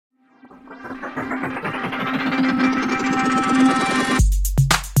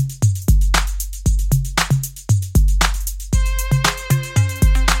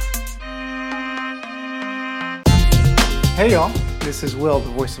this is Will, the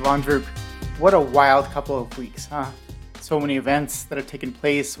voice of Andrew. What a wild couple of weeks, huh? So many events that have taken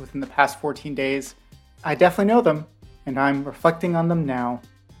place within the past 14 days. I definitely know them, and I'm reflecting on them now.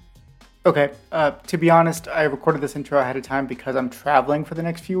 Okay, to be honest, I recorded this intro ahead of time because I'm traveling for the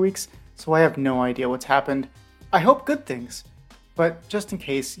next few weeks, so I have no idea what's happened. I hope good things, but just in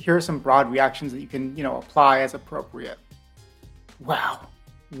case, here are some broad reactions that you can, apply as appropriate. Wow,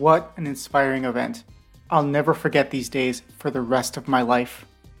 what an inspiring event. I'll never forget these days for the rest of my life.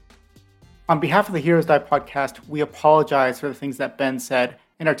 On behalf of the Heroes Die podcast, we apologize for the things that Ben said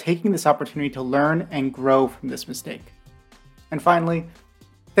and are taking this opportunity to learn and grow from this mistake. And finally,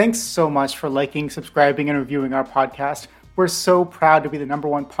 thanks so much for liking, subscribing, and reviewing our podcast. We're so proud to be the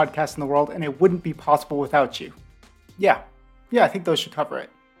 #1 podcast in the world, and it wouldn't be possible without you. Yeah, I think those should cover it.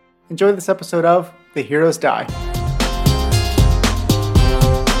 Enjoy this episode of The Heroes Die.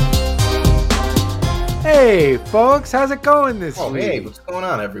 Hey, folks, how's it going this week? Hey, what's going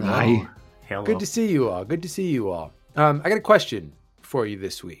on, everyone? Hi. Hello. Good to see you all. I got a question for you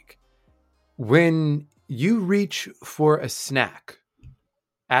this week. When you reach for a snack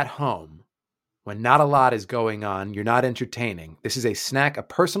at home, when not a lot is going on, you're not entertaining, this is a snack, a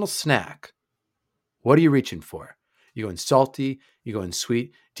personal snack, what are you reaching for? You going salty? You going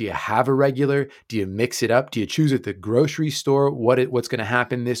sweet? Do you have a regular? Do you mix it up? Do you choose at the grocery store what's going to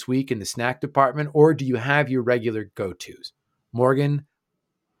happen this week in the snack department? Or do you have your regular go-tos? Morgan,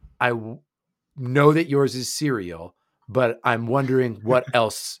 I know that yours is cereal, but I'm wondering what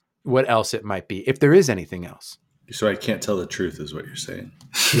else it might be, if there is anything else. So I can't tell the truth is what you're saying.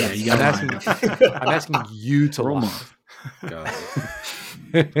 Yeah, I'm asking you to lie. Got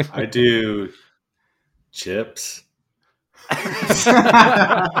it. I do chips.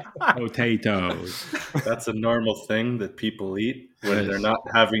 Potatoes. That's a normal thing that people eat when they're not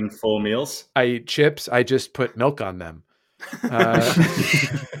having full meals. I eat chips. I just put milk on them. A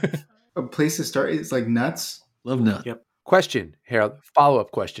place to start is like nuts. Love nuts. Yep. Question, Harold,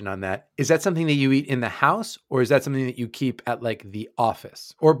 follow-up question on that. Is that something that you eat in the house, or is that something that you keep at like the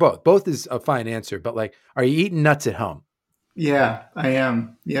office, or both? Both is a fine answer, but like, are you eating nuts at home? Yeah, I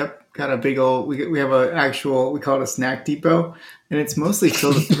am. Yep. Got a big old, we have an actual, we call it a snack depot, and it's mostly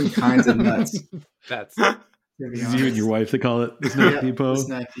filled with 3 kinds of nuts. That's Is you and your wife that call it the snack depot? The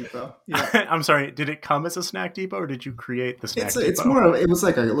snack depot. Yeah. I'm sorry, did it come as a snack depot or did you create the snack depot? It's more of, it was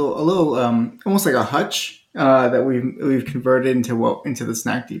like a little almost like a hutch that we've converted into the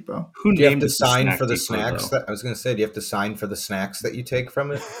snack depot. Who do you have to sign for the snacks? I was going to say, do you have to sign for the snacks that you take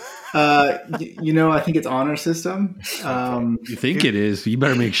from it? I think it's honor system. You think it is? You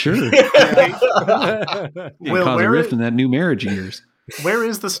better make sure. Will, cause a rift in that new marriage of yours. Where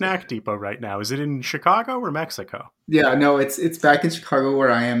is the snack depot right now? Is it in Chicago or Mexico? Yeah, no, it's back in Chicago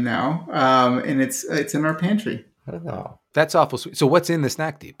where I am now, and it's in our pantry. Oh. That's awful sweet. So what's in the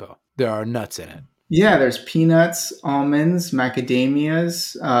snack depot? There are nuts in it. Yeah, there's peanuts, almonds,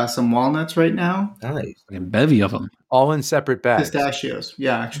 macadamias, some walnuts right now. Nice. A bevy of them. All in separate bags. Pistachios.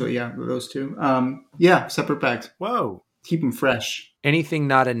 Yeah, actually, yeah, those two. Separate bags. Whoa. Keep them fresh. Anything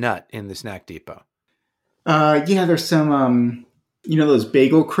not a nut in the snack depot? There's some, those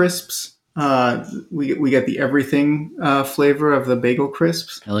bagel crisps. We got the everything flavor of the bagel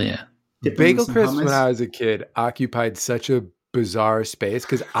crisps. Hell yeah. Bagel crisps when I was a kid occupied such a bizarre space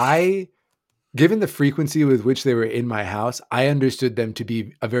because given the frequency with which they were in my house, I understood them to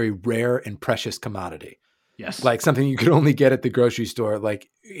be a very rare and precious commodity. Yes. Like something you could only get at the grocery store, like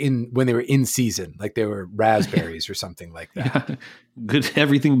when they were in season, like they were raspberries or something like that. Yeah. Good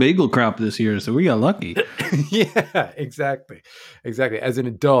everything bagel crop this year, so we got lucky. Yeah, exactly. As an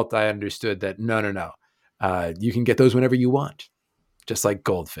adult, I understood that no. You can get those whenever you want, just like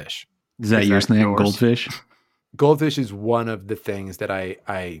goldfish. Is that your snack, yours? Goldfish? Goldfish is one of the things that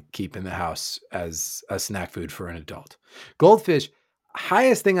I keep in the house as a snack food for an adult. Goldfish,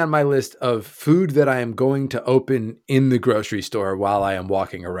 highest thing on my list of food that I am going to open in the grocery store while I am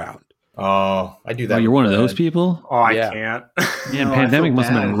walking around. Oh, I do that. Oh, you're one of those people? Oh, I can't. Yeah, pandemic must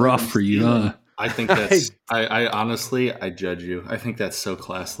have been rough for you, huh? I think that's. I honestly, I judge you. I think that's so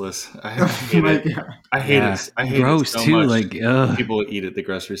classless. I hate it. I hate it. I hate gross it so too. much. Like people eat at the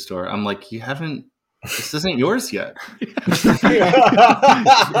grocery store. I'm like, you haven't. This isn't yours yet. You're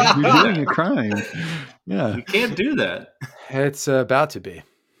doing a crime. Yeah, you can't do that. It's about to be.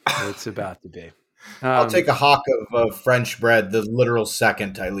 I'll take a hock of French bread the literal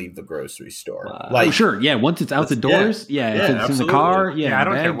second I leave the grocery store. Sure. Yeah, once it's out the doors. Yeah, if it's absolutely. in the car. Yeah, I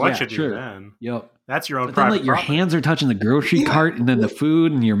don't care what you do sure. then. Yep. That's your own but private then, your property. hands are touching the grocery cart and then the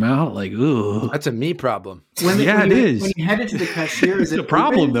food in your mouth. Like, ooh. That's a me problem. It is. When you head into the cashier, is it's it a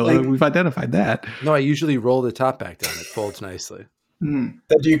problem, open? though. Like, we've identified that. No, I usually roll the top back down. It folds nicely.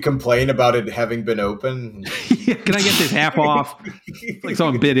 Do you complain about it having been open? Yeah, can I get this half off? Like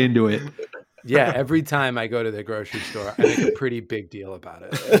someone bit into it. Yeah, every time I go to the grocery store, I make a pretty big deal about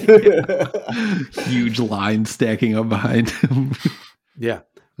it. Huge line stacking up behind him. Yeah.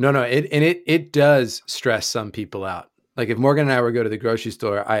 No, it does stress some people out. Like if Morgan and I were to go to the grocery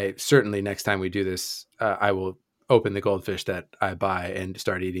store, I certainly next time we do this, I will open the goldfish that I buy and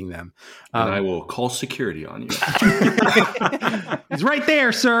start eating them. And I will call security on you. He's right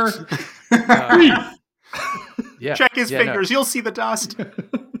there, sir. Yeah. Check his fingers. You'll see the dust.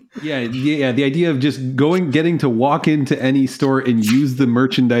 Yeah. The idea of just getting to walk into any store and use the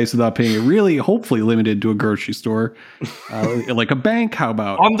merchandise without paying it, really, hopefully limited to a grocery store, like a bank. How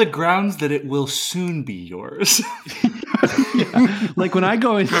about on the grounds that it will soon be yours? Yeah. Like when I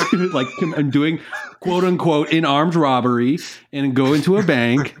go into, like, I'm doing quote unquote in armed robbery and go into a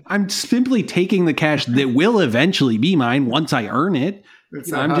bank, I'm simply taking the cash that will eventually be mine once I earn it.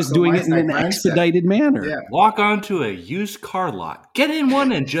 I'm just doing it in an expedited manner. Yeah. Walk onto a used car lot, get in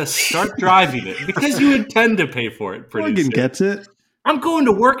one, and just start driving it because you intend to pay for it. Morgan gets it. I'm going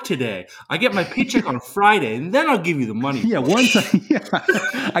to work today. I get my paycheck on Friday, and then I'll give you the money. Yeah,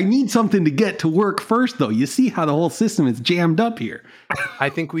 I need something to get to work first, though. You see how the whole system is jammed up here. I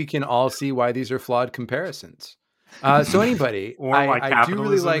think we can all see why these are flawed comparisons. So anybody, or why I do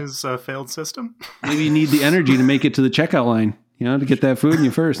really like is a failed system. Maybe you need the energy to make it to the checkout line. To get that food in you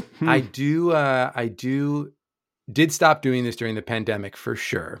first. I did stop doing this during the pandemic for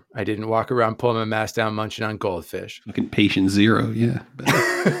sure. I didn't walk around pulling my mask down, munching on goldfish. Fucking patient zero, yeah.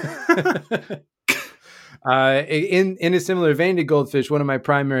 In a similar vein to goldfish, one of my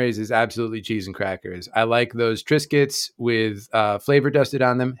primaries is absolutely cheese and crackers. I like those Triscuits with flavor dusted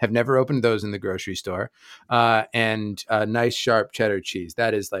on them. Have never opened those in the grocery store. And nice sharp cheddar cheese.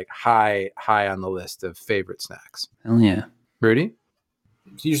 That is like high on the list of favorite snacks. Hell yeah. Rudy?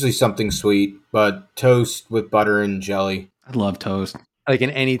 It's usually something sweet, but toast with butter and jelly. I love toast. Like an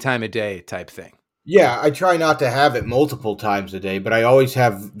any time of day type thing. Yeah, I try not to have it multiple times a day, but I always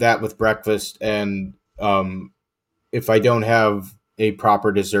have that with breakfast. And if I don't have a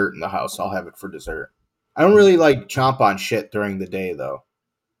proper dessert in the house, I'll have it for dessert. I don't really like chomp on shit during the day, though.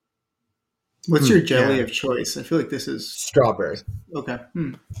 What's your jelly of choice? I feel like this is strawberry. Okay.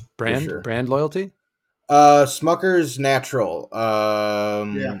 Brand loyalty? Smucker's Natural.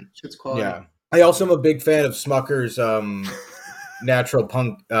 Shit's quality. Yeah. I also am a big fan of Smucker's natural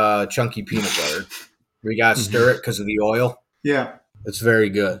chunky peanut butter. We gotta stir it because of the oil. Yeah. It's very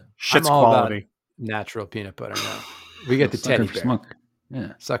good. Shit's I'm all quality. about natural peanut butter now. We get the teddy bear. Smucker.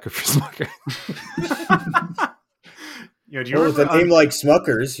 Yeah. Sucker for Smucker. Do you with a name like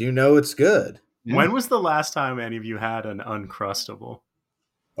Smucker's, it's good. When was the last time any of you had an Uncrustable?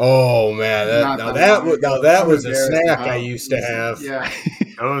 Oh man, that was a snack I used to have. Yeah,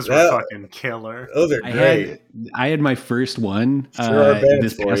 those were fucking killer. Those are great. I had my first one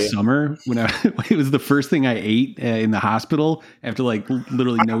this past summer when it was the first thing I ate in the hospital after like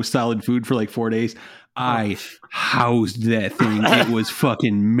literally no solid food for like 4 days. I housed that thing. It was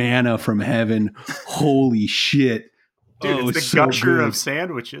fucking manna from heaven. Holy shit. Dude, it's the so gusher good. Of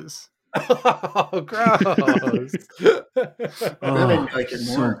sandwiches. Oh, gross.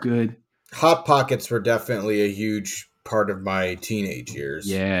 So good. Hot Pockets were definitely a huge part of my teenage years.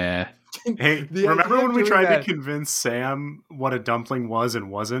 Yeah. Hey, remember when we tried to convince Sam what a dumpling was and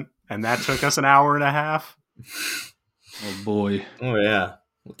wasn't? And that took us an hour and a half? Oh, boy. Oh, yeah.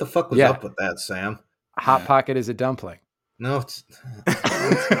 What the fuck was up with that, Sam? Hot Pocket is a dumpling. No, it's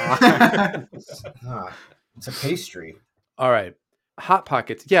not. It's a pastry. All right. Hot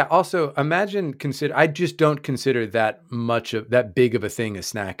Pockets. Yeah. Also, I just don't consider that big of a thing a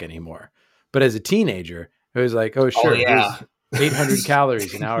snack anymore. But as a teenager, it was like, oh, sure. 800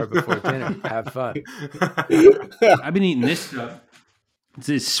 calories an hour before dinner. Have fun. I've been eating this stuff. It's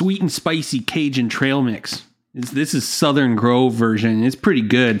this sweet and spicy Cajun trail mix. This is Southern Grove version. It's pretty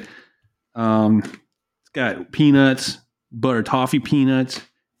good. It's got peanuts, butter toffee peanuts,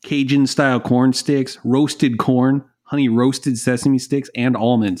 Cajun style corn sticks, roasted corn, honey roasted sesame sticks, and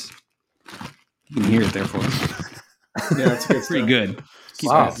almonds. You can hear it there for us. Yeah, that's good. Pretty good. Keep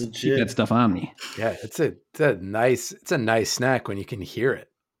that stuff on me. Yeah, it's a nice snack when you can hear it.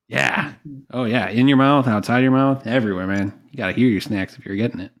 Yeah. Oh yeah, in your mouth, outside your mouth, everywhere, man. You got to hear your snacks if you're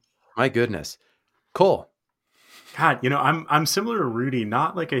getting it. My goodness. Cool. God, I'm similar to Rudy,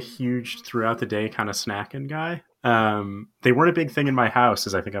 not like a huge throughout the day kind of snacking guy. They weren't a big thing in my house,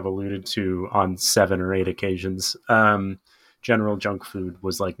 as I think I've alluded to on 7 or 8 occasions. General junk food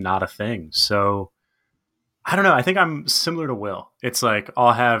was like not a thing. So I don't know. I think I'm similar to Will. It's like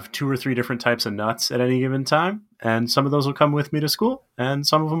I'll have 2 or 3 different types of nuts at any given time, and some of those will come with me to school, and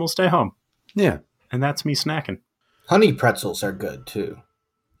some of them will stay home. Yeah. And that's me snacking. Honey pretzels are good, too.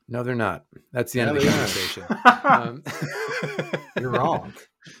 No, they're not. That's the end of the conversation. You're wrong.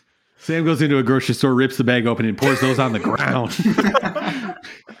 Sam goes into a grocery store, rips the bag open, and pours those on the ground.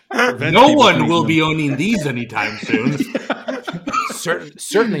 No one will be owning these anytime soon.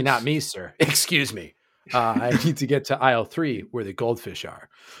 Certainly not me, sir. Excuse me. I need to get to aisle 3 where the goldfish are.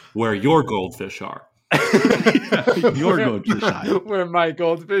 Where your goldfish are. Your goldfish are. Where my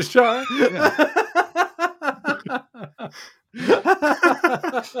goldfish are.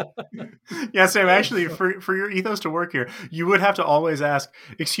 Yeah, Sam, actually, for your ethos to work here, you would have to always ask,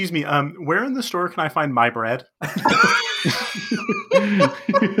 excuse me, where in the store can I find my bread?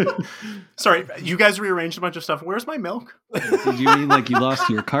 Sorry, you guys rearranged a bunch of stuff. Where's my milk? Did you mean like you lost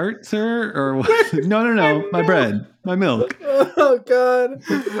your cart, sir? Or what? No. My bread, my milk. Oh God.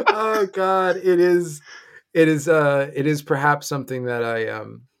 It is perhaps something that I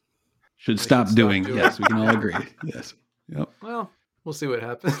should stop doing. Yes, we can all agree. Yes. Yep. Well, we'll see what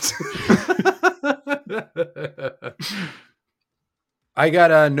happens. I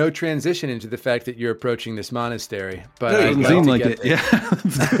got no transition into the fact that you're approaching this monastery, but it doesn't seem like it. Yeah.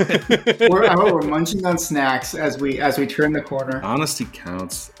 we're munching on snacks as we turn the corner. Honesty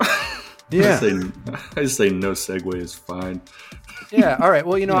counts. Yeah. I say no segue is fine. Yeah. All right.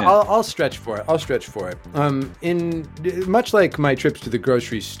 Well, I'll stretch for it. In much like my trips to the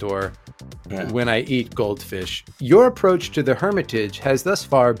grocery store, when I eat goldfish, your approach to the Hermitage has thus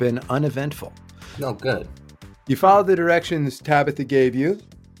far been uneventful. No, good. You followed the directions Tabitha gave you.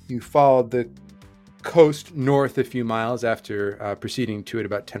 You followed the coast north a few miles after proceeding to it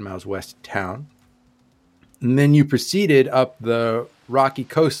about 10 miles west of town. And then you proceeded up the rocky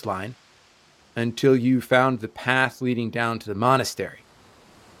coastline until you found the path leading down to the monastery.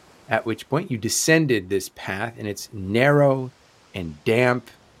 At which point you descended this path, and it's narrow and damp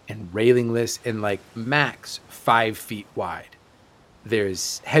and railingless and like max 5 feet wide.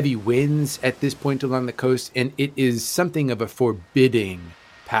 There's heavy winds at this point along the coast, and it is something of a forbidding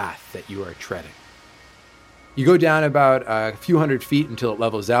path that you are treading. You go down about a few hundred feet until it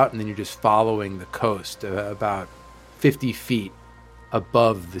levels out, and then you're just following the coast about 50 feet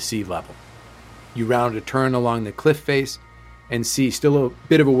above the sea level. You round a turn along the cliff face and see still a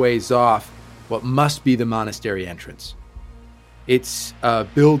bit of a ways off what must be the monastery entrance. It's a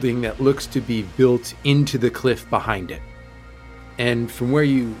building that looks to be built into the cliff behind it. And from where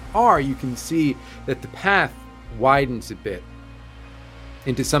you are, you can see that the path widens a bit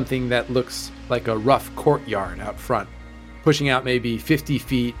into something that looks like a rough courtyard out front, pushing out maybe 50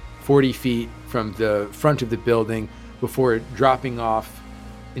 feet, 40 feet from the front of the building before dropping off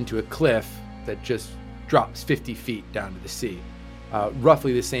into a cliff that just drops 50 feet down to the sea,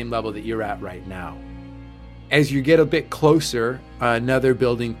 roughly the same level that you're at right now. As you get a bit closer, another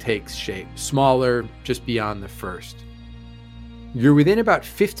building takes shape, smaller just beyond the first. You're within about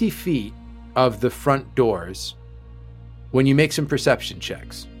 50 feet of the front doors when you make some perception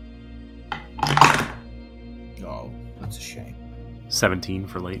checks. Oh, that's a shame. 17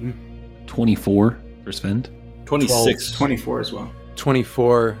 for Leighton. 24 for Sven. 26. 24 as well.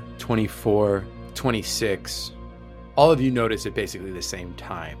 24, 24, 26. All of you notice at basically the same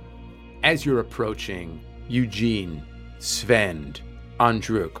time. As you're approaching, Eugene, Sven,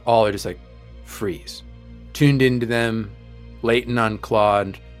 Andruk, all are just like freeze. Tuned into them, Leighton on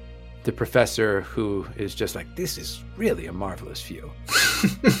Claude, the professor who is just like, this is really a marvelous view.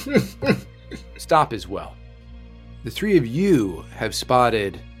 Stop as well. The three of you have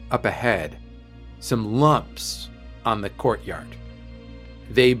spotted up ahead some lumps on the courtyard.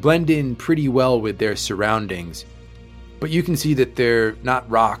 They blend in pretty well with their surroundings, but you can see that they're not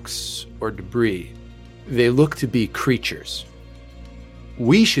rocks or debris. They look to be creatures.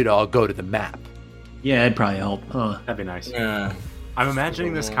 We should all go to the map. Yeah, it'd probably help, huh? That'd be nice. Yeah. I'm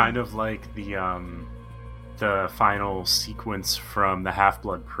imagining this kind of like the final sequence from the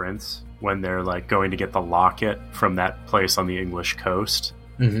Half-Blood Prince when they're like going to get the locket from that place on the English coast.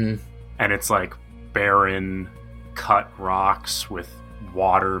 Mm-hmm. And it's like barren, cut rocks with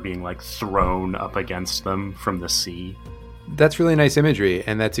water being like thrown up against them from the sea. That's really nice imagery,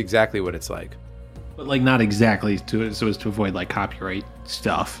 and that's exactly what it's like. But like not exactly so as to avoid like copyright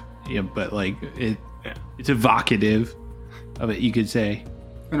stuff. Yeah, but like it's evocative of it, you could say.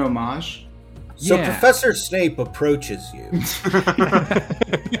 An homage? So Yeah. Professor Snape approaches you.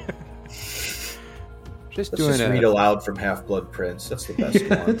 Just Let's doing just read aloud from Half-Blood Prince. That's the best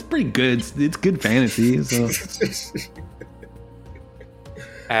one. It's pretty good. It's good fantasy. So.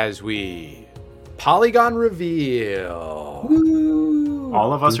 As we Polygon reveal. Woo.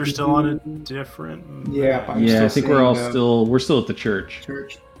 All of us are still on a different. Yeah, I think we're still at the church.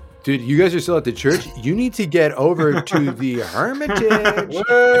 Dude, you guys are still at the church? You need to get over to the Hermitage.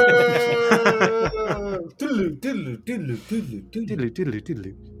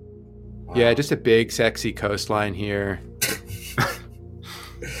 Yeah, just a big, sexy coastline here.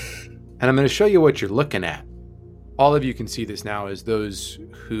 And I'm going to show you what you're looking at. All of you can see this now as those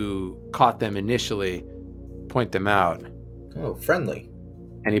who caught them initially point them out. Oh, friendly.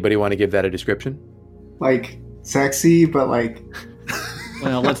 Anybody want to give that a description? Like, sexy, but like...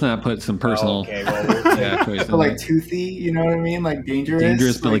 Well, let's not put some personal... Okay, well, but like toothy, you know what I mean? Like dangerous.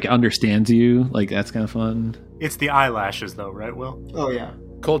 Dangerous, but like understands you. Like, that's kind of fun. It's the eyelashes, though, right, Will? Oh, yeah.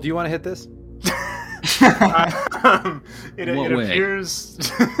 Cole, do you want to hit this? It appears...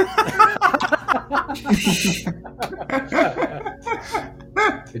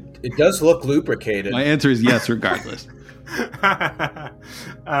 it does look lubricated. My answer is yes, regardless. To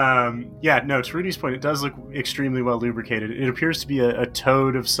Rudy's point, it does look extremely well lubricated. It appears to be a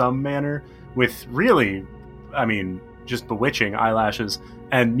toad of some manner with really, just bewitching eyelashes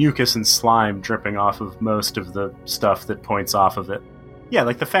and mucus and slime dripping off of most of the stuff that points off of it. Yeah,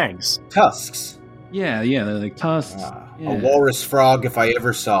 like the fangs. Tusks. Yeah, they're like tusks. A walrus frog if I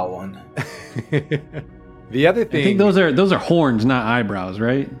ever saw one. The other thing... I think those are horns, not eyebrows,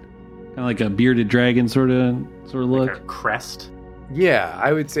 right? Kind of like a bearded dragon sort of look. Like a crest? Yeah,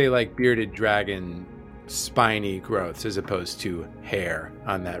 I would say like bearded dragon spiny growths as opposed to hair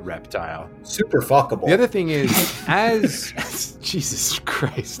on that reptile. Super fuckable. The other thing is, as Jesus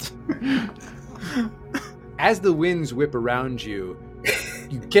Christ, as the winds whip around you,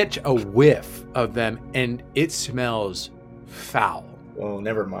 you get a whiff of them and it smells foul. Oh,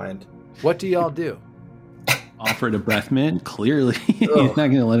 never mind. What do y'all do? Offer it a breath mint? Clearly. He's not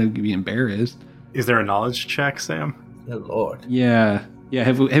going to let him be embarrassed. Is there a knowledge check, Sam? Oh, Lord. Yeah.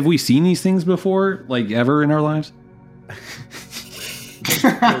 Have we seen these things before, like ever in our lives?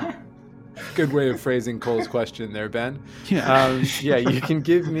 Good way of phrasing Cole's question there, Ben. Yeah. You can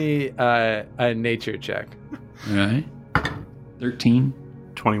give me a nature check. All right. 13.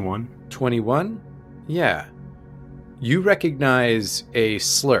 21. 21? Yeah. You recognize a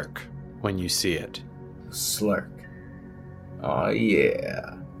slurk when you see it. Slurk. Oh,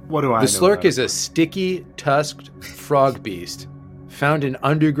 yeah. What do I know? The slurk is a sticky, tusked frog beast found in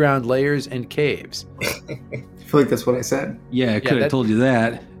underground layers and caves. I feel like that's what I said. Yeah, I could have told you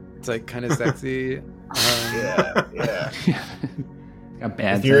that. It's like kind of sexy. Yeah. Got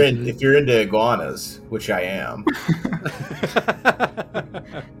bad. If you're into iguanas, which I am.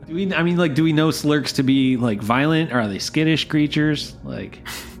 Do we know slurks to be like violent, or are they skittish creatures? Like,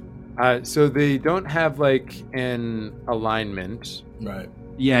 so they don't have like an alignment, right?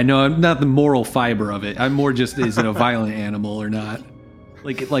 Yeah, no, I'm not the moral fiber of it. I'm more just, is it a violent animal or not?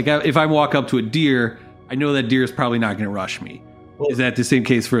 Like if I walk up to a deer, I know that deer is probably not going to rush me. Well, is that the same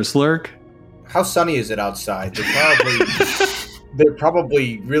case for a slurk? How sunny is it outside? They're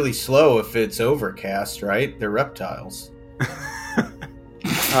probably really slow if it's overcast, right? They're reptiles.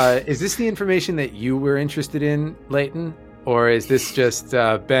 Is this the information that you were interested in, Leighton? Or is this just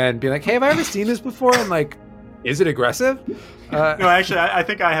Ben being like, hey, have I ever seen this before? And like, is it aggressive? No, actually, I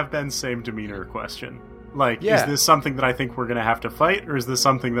think I have Ben's same demeanor question. Like, is this something that I think we're going to have to fight, or is this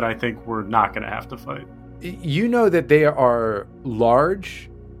something that I think we're not going to have to fight? You know that they are large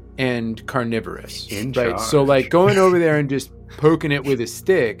and carnivorous. Right? So, like, going over there and just poking it with a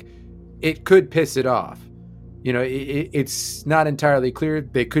stick, it could piss it off. You know, it's not entirely clear.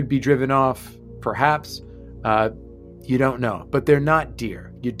 They could be driven off, perhaps. You don't know. But they're not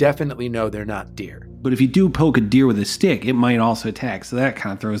deer. You definitely know they're not deer. But if you do poke a deer with a stick, it might also attack. So that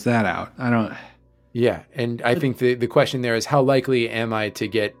kind of throws that out. Yeah, and I think the question there is, how likely am I to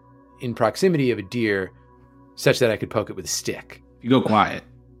get in proximity of a deer such that I could poke it with a stick? If you go quiet,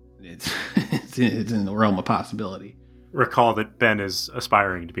 it's in the realm of possibility. Recall that Ben is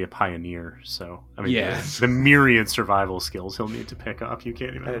aspiring to be a pioneer, so the myriad survival skills he'll need to pick up, you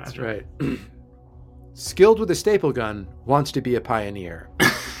can't even imagine. That's right. Skilled with a staple gun, wants to be a pioneer.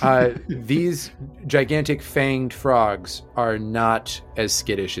 These gigantic fanged frogs are not as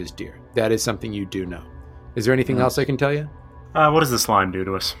skittish as deer. That is something you do know. Is there anything else I can tell you? What does the slime do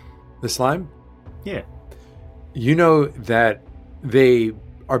to us? The slime? Yeah. You know that they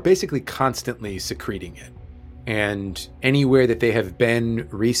are basically constantly secreting it. And anywhere that they have been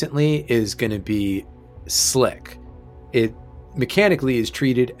recently is going to be slick. It mechanically is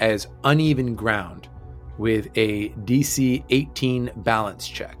treated as uneven ground with a DC 18 balance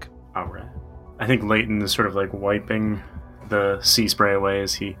check. All right. I think Leighton is sort of like wiping the sea spray away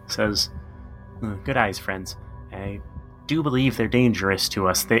as he says, Good eyes, friends. I do believe they're dangerous to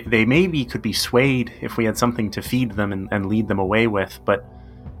us. They maybe could be swayed if we had something to feed them and lead them away with, but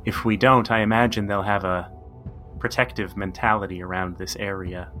if we don't, I imagine they'll have a protective mentality around this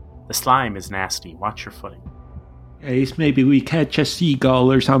area. The slime is nasty. Watch your footing. Yes, maybe we catch a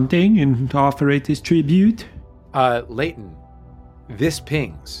seagull or something and offer it as tribute. Leighton, this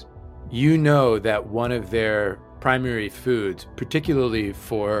pings. You know that one of their primary foods, particularly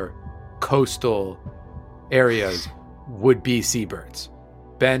for coastal areas, would be seabirds.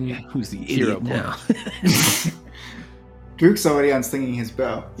 Ben, who's the hero idiot now? Drook's already unslinging his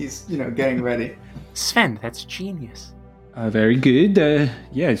bow. He's, getting ready. Sven, that's genius. Very good.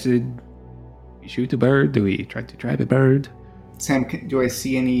 Yes, we shoot a bird. Do we try to trap a bird? Sam, do I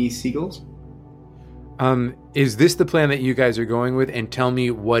see any seagulls? Is this the plan that you guys are going with? And tell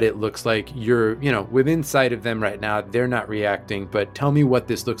me what it looks like. You're, within sight of them right now. They're not reacting, but tell me what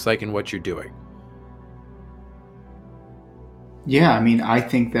this looks like and what you're doing. Yeah, I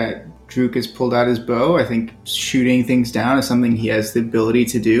think that Drook has pulled out his bow. I think shooting things down is something he has the ability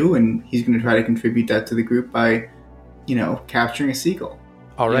to do, and he's going to try to contribute that to the group by, capturing a seagull.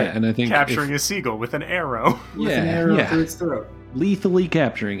 All right. Yeah, and I think capturing a seagull with an arrow. With an arrow through its throat. Lethally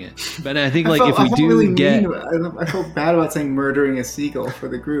capturing it. But I think, I felt bad about saying murdering a seagull for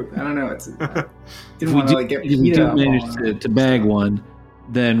the group. I don't know. Didn't want to get If we do manage to bag one,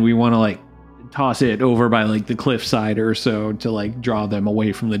 then we want to toss it over by the cliffside or so to draw them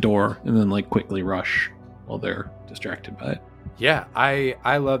away from the door, and then quickly rush while they're distracted by it. Yeah,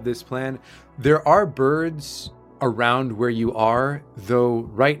 I love this plan. There are birds around where you are, though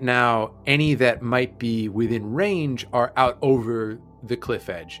right now any that might be within range are out over the cliff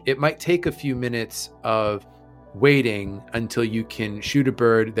edge. It might take a few minutes of waiting until you can shoot a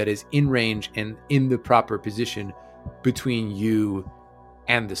bird that is in range and in the proper position between you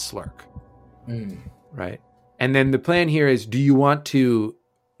and the slurk. Right? And then the plan here is, do you want to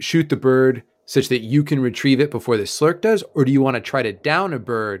shoot the bird such that you can retrieve it before the slurk does, or do you want to try to down a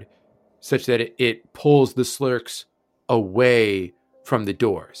bird such that it pulls the slurks away from the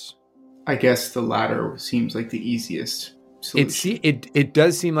doors? I guess the latter seems like the easiest solution. It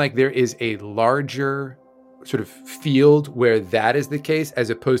does seem like there is a larger sort of field where that is the case, as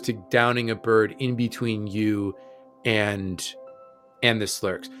opposed to downing a bird in between you and the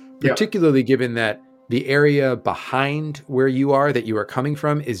slurks. Particularly given that the area behind where you are, that you are coming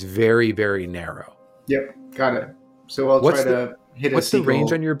from, is very, very narrow. Yep, got it. So I'll try to hit a seagull. What's the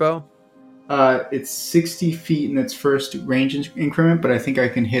range on your bow? It's 60 feet in its first range increment, but I think I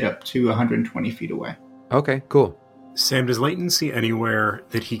can hit up to 120 feet away. Okay, cool. Sam, does Leighton see anywhere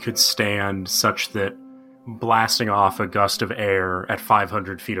that he could stand such that blasting off a gust of air at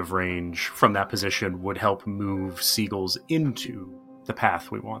 500 feet of range from that position would help move seagulls into the path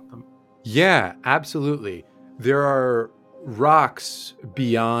we want them? Yeah, absolutely. There are rocks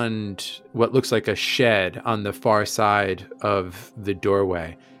beyond what looks like a shed on the far side of the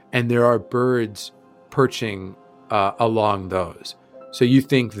doorway, and there are birds perching along those. So you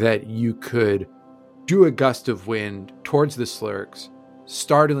think that you could do a gust of wind towards the slurks,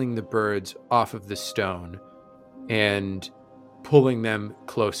 startling the birds off of the stone and pulling them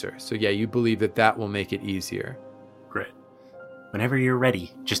closer. So yeah, you believe that will make it easier. Great. Whenever you're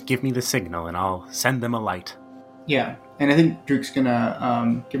ready, just give me the signal and I'll send them a light. Yeah, and I think Drook's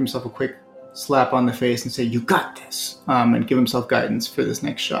gonna give himself a quick slap on the face and say, "You got this," and give himself guidance for this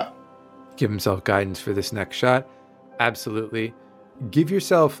next shot. Give himself guidance for this next shot? Absolutely. Give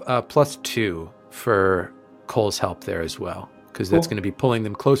yourself a +2 for Cole's help there as well, because that's going to be pulling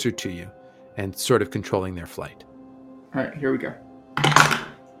them closer to you and sort of controlling their flight. All right, here we go.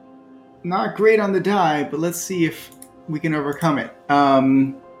 Not great on the die, but let's see if we can overcome it.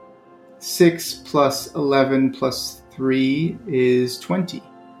 6 plus 11 plus 3 is 20.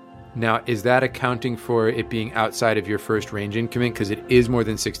 Now, is that accounting for it being outside of your first range increment? Because it is more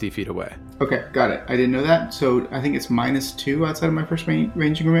than 60 feet away. Okay, got it. I didn't know that. So I think it's -2 outside of my first range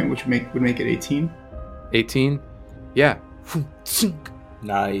increment, which would make it 18. 18? Yeah.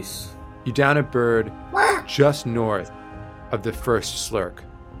 Nice. You down a bird just north of the first slurk.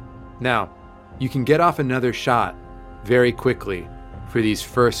 Now, you can get off another shot very quickly for these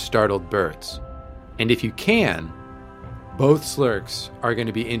first startled birds. And if you can, both slurks are going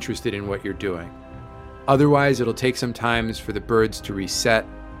to be interested in what you're doing. Otherwise, it'll take some time for the birds to reset,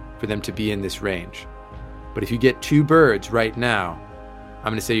 for them to be in this range. But if you get 2 birds right now, I'm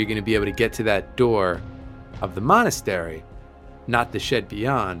going to say you're going to be able to get to that door of the monastery, not the shed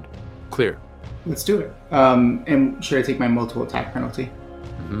beyond, clear. Let's do it. And should I take my multiple attack penalty?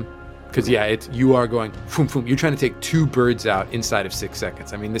 Because, you are going, boom, boom. You're trying to take 2 birds out inside of 6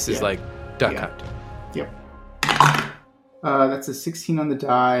 seconds. I mean, this is like Duck Hunt. Yep. That's a 16 on the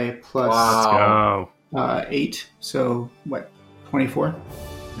die plus Let's go. 8. So, what, 24?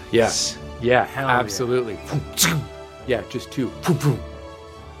 Yes. Yeah, Hell absolutely. Yeah, just 2.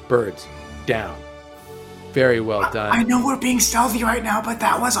 Birds down. Very well done. I know we're being stealthy right now, but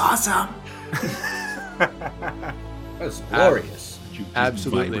that was awesome. That was glorious.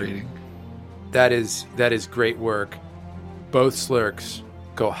 Absolutely. Vibrating. That is great work. Both slurks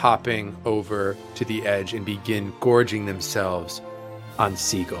go hopping over to the edge and begin gorging themselves on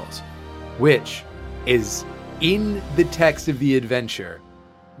seagulls, which is in the text of the adventure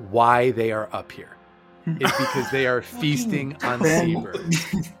why they are up here. It's because they are feasting on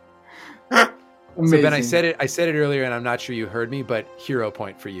seabirds. So Ben, I said it earlier, and I'm not sure you heard me, but hero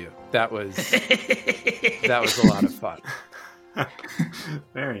point for you. That was a lot of fun.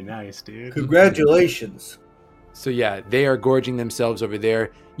 Very nice, dude. Congratulations. So yeah, they are gorging themselves over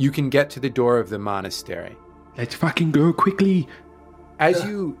there. You can get to the door of the monastery. Let's fucking go quickly. As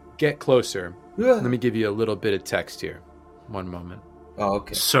you get closer, let me give you a little bit of text here. One moment. Oh,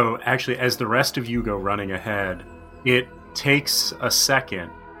 okay. So actually, as the rest of you go running ahead, it takes a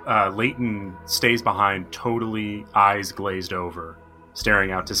second. Leighton stays behind, totally eyes glazed over,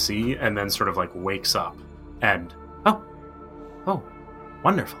 staring out to sea, and then sort of like wakes up. And, oh,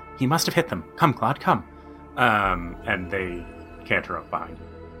 wonderful. He must have hit them. Come, Claude, come. And they canter up behind you.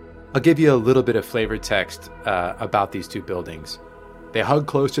 I'll give you a little bit of flavor text about these two buildings. They hug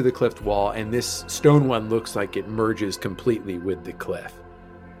close to the cliff wall, and this stone one looks like it merges completely with the cliff.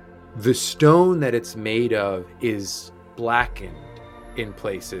 The stone that it's made of is blackened in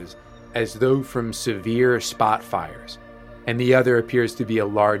places, as though from severe spot fires, and the other appears to be a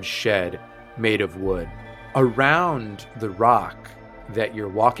large shed made of wood. Around the rock that you're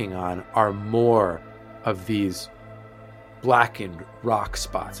walking on are more of these blackened rock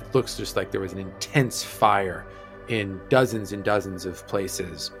spots. It looks just like there was an intense fire in dozens and dozens of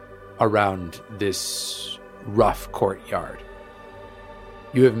places around this rough courtyard.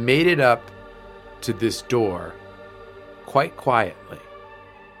 You have made it up to this door quite quietly.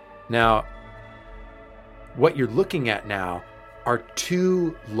 Now, what you're looking at now are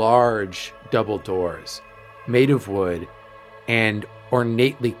two large double doors made of wood and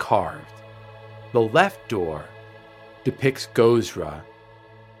ornately carved. The left door depicts Gozra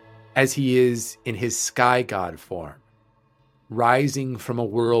as he is in his sky god form, rising from a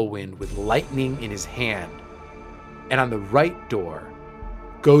whirlwind with lightning in his hand. And on the right door,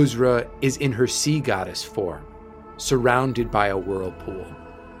 Gozra is in her sea goddess form, surrounded by a whirlpool.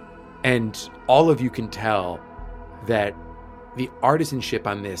 And all of you can tell that the artisanship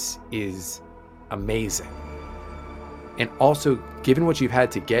on this is amazing. And also, given what you've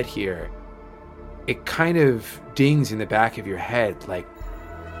had to get here, it kind of dings in the back of your head, like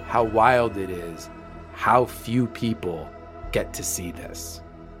how wild it is, how few people get to see this.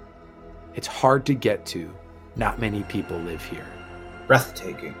 It's hard to get to. Not many people live here.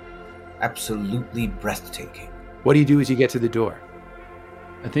 Breathtaking. Absolutely breathtaking. What do you do as you get to the door?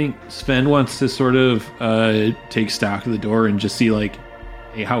 I think Sven wants to sort of take stock of the door and just see like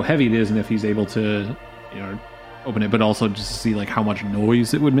how heavy it is and if he's able to, open it, but also just to see like how much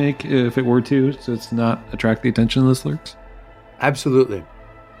noise it would make if it were to, so it's not attract the attention of the slurks. Absolutely.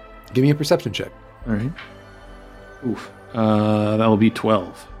 Give me a perception check. All right. Oof. That'll be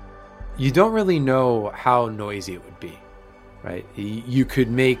 12. You don't really know how noisy it would be, right? You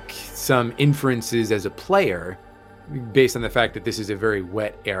could make some inferences as a player based on the fact that this is a very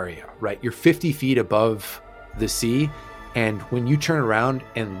wet area, right? You're 50 feet above the sea, and when you turn around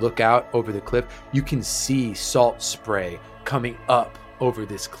and look out over the cliff, you can see salt spray coming up over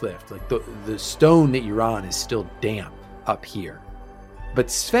this cliff. Like the stone that you're on is still damp up here. But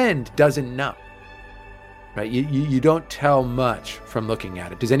Sven doesn't know, right? You don't tell much from looking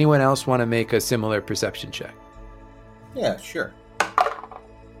at it. Does anyone else want to make a similar perception check? Yeah, sure.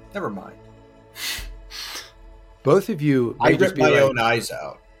 Never mind. Both of you... I ripped my own eyes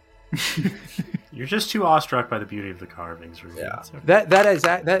out. You're just too awestruck by the beauty of the carvings. Really. Yeah.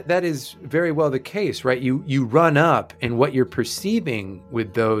 That is very well the case, right? You run up, and what you're perceiving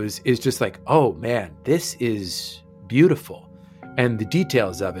with those is just like, oh man, this is beautiful. And the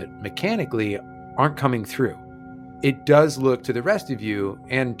details of it mechanically aren't coming through. It does look to the rest of you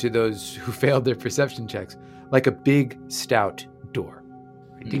and to those who failed their perception checks like a big, stout door.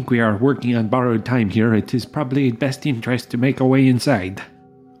 I think we are working on borrowed time here. It is probably in best interest to make our way inside.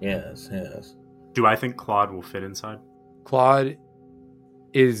 Yes, yes. Do I think Claude will fit inside? Claude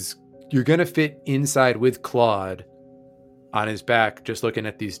you're going to fit inside with Claude on his back just looking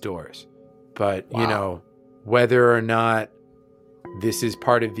at these doors. But, wow. Whether or not This is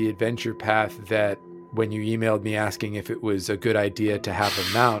part of the adventure path that when you emailed me asking if it was a good idea to have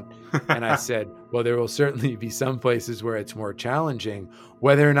a mount, and I said, well, there will certainly be some places where it's more challenging.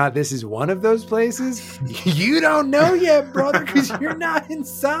 Whether or not this is one of those places, you don't know yet, brother, because you're not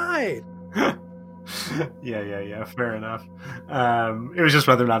inside. Yeah. Fair enough. It was just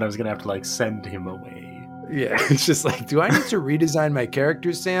whether or not I was going to have to like send him away. Yeah, it's just like, do I need to redesign my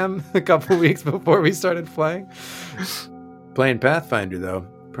character, Sam, a couple weeks before we started playing? Playing Pathfinder, though,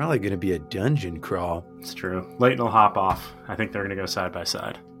 probably going to be a dungeon crawl. It's true. Leighton will hop off. I think they're going to go side by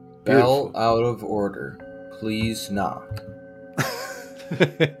side. Bell out of order. Please knock.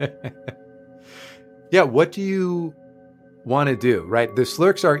 Yeah, what do you want to do, right? The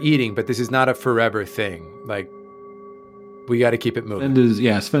Slurks are eating, but this is not a forever thing. Like, we got to keep it moving.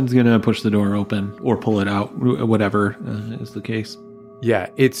 Sven's going to push the door open or pull it out, whatever is the case. Yeah,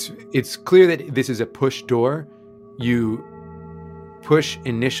 it's clear that this is a push door. You push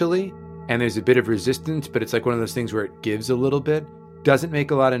initially, and there's a bit of resistance, but it's like one of those things where it gives a little bit. Doesn't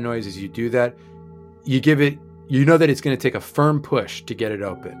make a lot of noise as you do that. You know that it's going to take a firm push to get it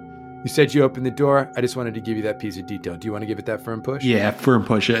open. You said you opened the door. I just wanted to give you that piece of detail. Do you want to give it that firm push? Yeah, firm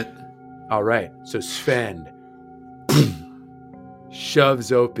push it. All right. So Sven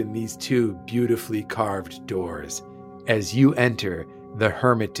shoves open these two beautifully carved doors as you enter the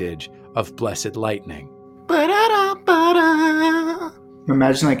Hermitage of Blessed Lightning.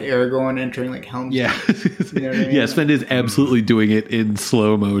 Imagine like Aragorn entering like Helm's Yeah. Deep. You know what I mean? Yeah, Sven is absolutely doing it in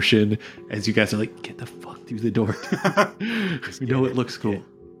slow motion as you guys are like, get the fuck through the door. You know it looks cool.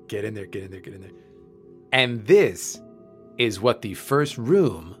 Get in there. And this is what the first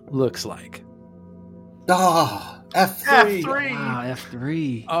room looks like. Ah, F3. Wow,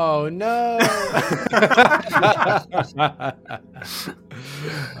 F3. Oh, no.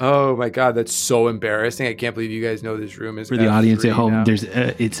 Oh, my God. That's so embarrassing. I can't believe you guys know this room is For the F3 audience at home, now. there's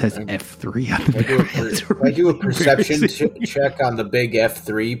it says F3 on the I do a perception check on the big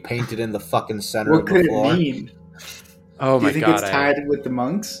F3 painted in the fucking center What of the could it floor. mean? Oh, Do my you think God. it's tied with the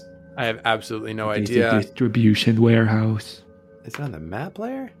monks? I have absolutely no Basic idea. distribution warehouse. Is it on the map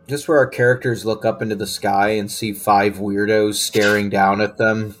layer? Just where our characters look up into the sky and see 5 weirdos staring down at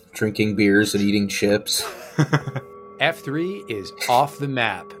them, drinking beers and eating chips. F3 is off the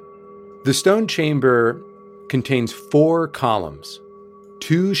map. The stone chamber contains 4 columns,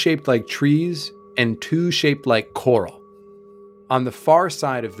 2 shaped like trees and 2 shaped like coral. On the far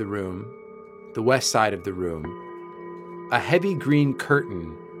side of the room, the west side of the room, a heavy green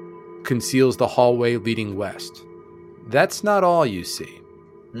curtain conceals the hallway leading west. That's not all you see.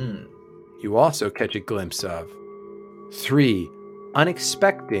 You also catch a glimpse of 3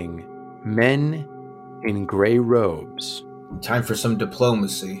 unexpected men in gray robes. Time for some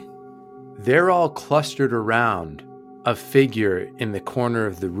diplomacy. They're all clustered around a figure in the corner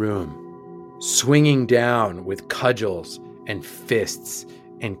of the room, swinging down with cudgels and fists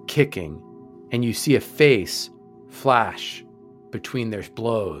and kicking, and you see a face flash between their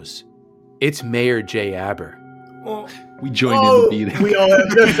blows. It's Mayor J. Aber. We joined in the beating. We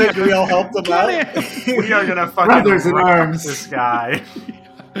all helped them out. We are gonna fucking Brothers in rock arms. this guy.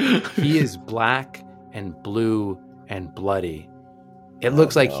 He is black and blue and bloody. It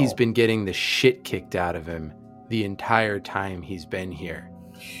looks like he's been getting the shit kicked out of him the entire time he's been here.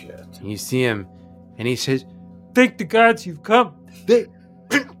 Shit. And you see him, and he says, "Thank the gods you've come."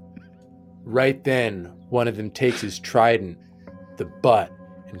 Right then, one of them takes his trident, the butt,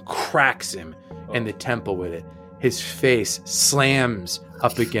 and cracks him in the temple with it. His face slams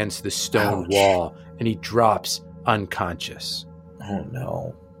up against the stone wall, and he drops unconscious. Oh,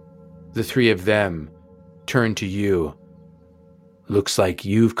 no. The 3 of them turn to you. Looks like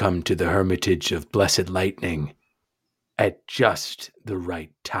you've come to the Hermitage of Blessed Lightning at just the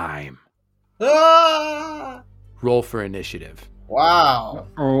right time. Ah! Roll for initiative. Wow.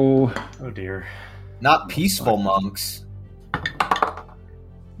 Oh, dear. Not peaceful monks.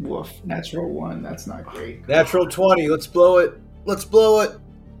 Woof. Natural 1. That's not great. Natural 20. Let's blow it.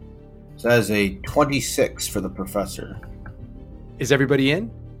 So that is a 26 for the professor. Is everybody in?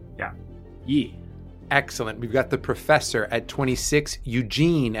 yeah. Excellent. We've got the professor at 26,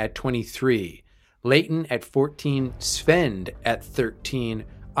 Eugene at 23, Leighton at 14, Sven at 13,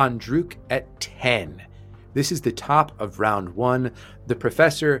 Andruk at 10. This is the top of round 1. The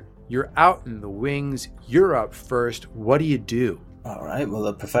professor, you're out in the wings. You're up first. What do you do? All right. Well,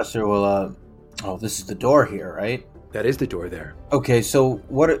 the professor will. Oh, this is the door here, right? That is the door there. Okay. So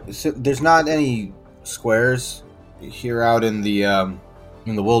so there's not any squares here out in the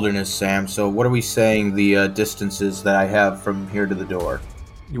wilderness, Sam. So what are we saying the distances that I have from here to the door?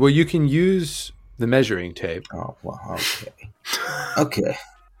 Well, you can use the measuring tape. Oh, well, okay. Okay.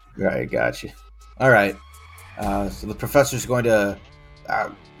 Right, got you. All right. So the professor's going to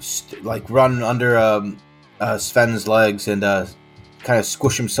run under Sven's legs and kind of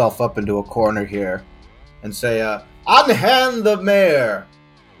squish himself up into a corner here and say, unhand the mayor.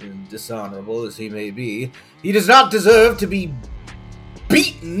 Dishonorable as he may be, he does not deserve to be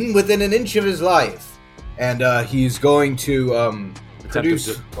beaten within an inch of his life. And he's going to produce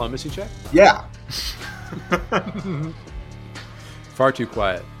a diplomacy check? Yeah. Far too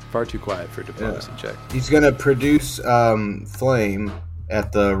quiet for a diplomacy check. He's going to produce flame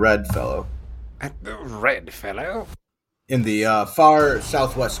at the red fellow. At the red fellow? In the far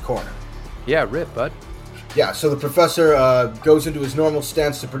southwest corner. Yeah, rip, bud. Yeah, so the professor goes into his normal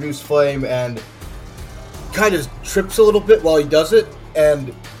stance to produce flame and kind of trips a little bit while he does it,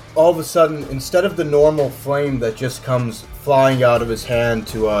 and all of a sudden, instead of the normal flame that just comes flying out of his hand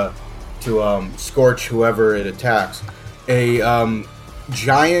to scorch whoever it attacks, a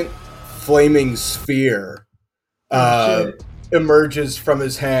giant flaming sphere emerges from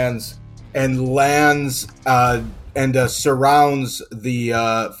his hands and lands and surrounds the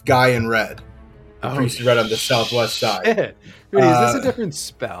guy in red. The priest in red on the southwest side. Shit. Rudy, is this a different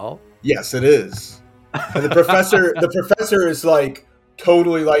spell? Yes, it is. And the professor is like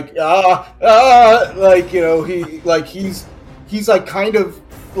totally like like, you know, he's like kind of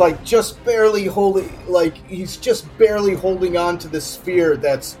like just barely holding, like he's just barely holding on to the sphere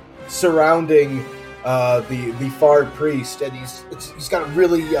that's surrounding the far priest, and he's got a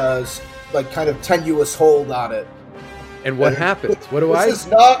really like kind of tenuous hold on it. And what happens? What do I? This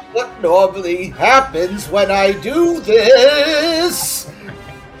is not what normally happens when I do this.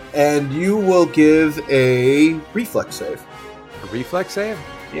 And you will give a reflex save. A reflex save?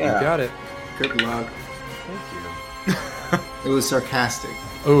 Yeah. You got it. Good luck. Thank you. It was sarcastic.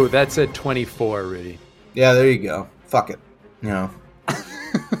 Oh, that's a 24, Rudy. Yeah, there you go. Fuck it. You know.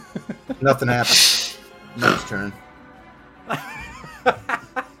 Nothing happens. Next turn.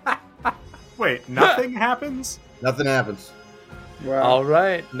 Wait, nothing happens? Nothing happens. Wow. All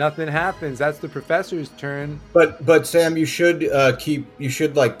right, nothing happens. That's the professor's turn. But Sam, you should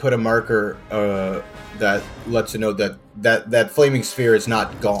like put a marker that lets you know that flaming sphere is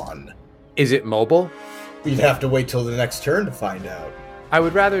not gone. Is it mobile? You'd have to wait till the next turn to find out. I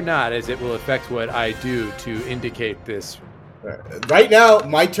would rather not, as it will affect what I do to indicate this. Right now,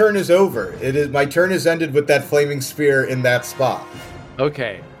 my turn is over. My turn is ended with that flaming sphere in that spot.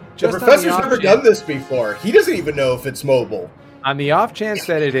 Okay. The professor's never done this before. He doesn't even know if it's mobile. On the off chance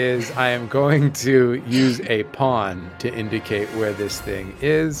that it is, I am going to use a pawn to indicate where this thing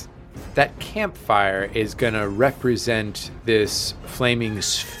is. That campfire is going to represent this flaming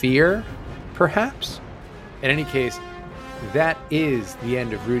sphere, perhaps? In any case, that is the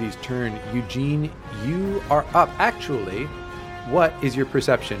end of Rudy's turn. Eugene, you are up. Actually, what is your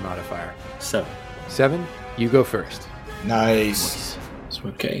perception modifier? 7. 7? You go first. Nice.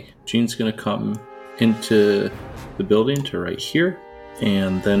 Okay, Gene's going to come into the building to right here,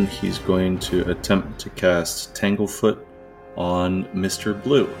 and then he's going to attempt to cast Tanglefoot on Mr.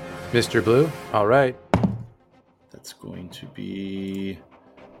 Blue. Mr. Blue? All right. That's going to be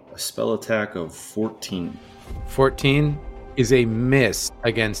a spell attack of 14. 14 is a miss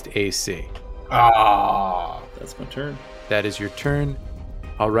against AC. That's my turn. That is your turn.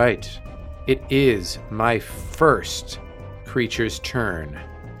 All right. It is my first creature's turn.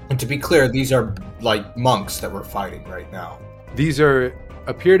 And to be clear, these are like monks that we're fighting right now. These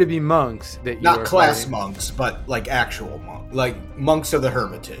appear to be monks that you not are class fighting. monks, but like actual monks, like monks of the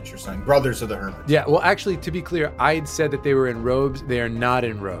Hermitage or something, brothers of the Hermitage. Yeah, well, actually, to be clear, I'd said that they were in robes. They are not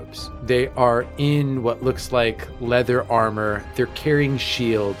in robes. They are in what looks like leather armor. They're carrying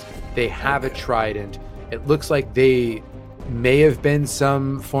shields. They have a trident. It looks like they may have been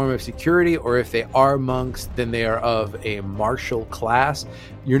some form of security, or if they are monks, then they are of a martial class.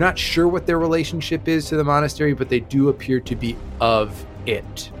 You're not sure what their relationship is to the monastery, but they do appear to be of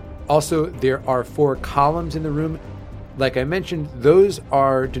it. Also, there are 4 columns in the room. Like I mentioned, those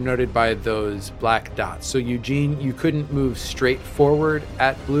are denoted by those black dots. So Eugene, you couldn't move straight forward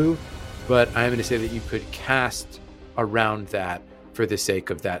at Blue, but I'm going to say that you could cast around that for the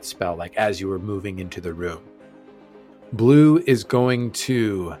sake of that spell, like as you were moving into the room. Blue is going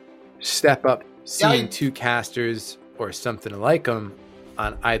to step up, seeing 2 casters or something like them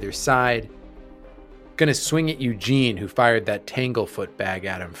on either side. Going to swing at Eugene, who fired that Tanglefoot bag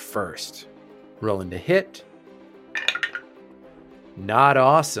at him first. Rolling to hit. Not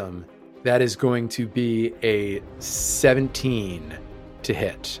awesome. That is going to be a 17 to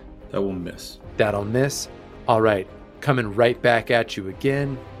hit. That will miss. That'll miss. All right. Coming right back at you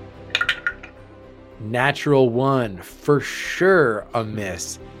again. Natural 1, for sure a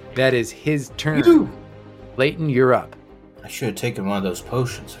miss. That is his turn. Leighton, you're up. I should have taken one of those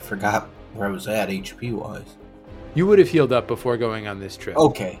potions. I forgot where I was at HP-wise. You would have healed up before going on this trip.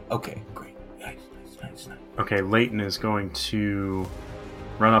 Okay, great. Nice. Okay, Leighton is going to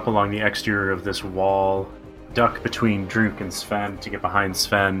run up along the exterior of this wall, duck between Druk and Sven to get behind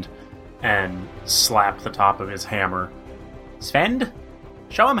Sven, and slap the top of his hammer. Sven,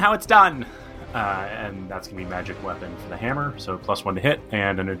 show him how it's done! And that's going to be magic weapon for the hammer, so +1 to hit,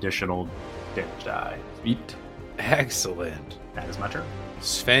 and an additional damage die. Sweet. Excellent. That is my turn.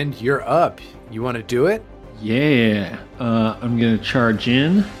 Sven, you're up. You want to do it? Yeah. I'm going to charge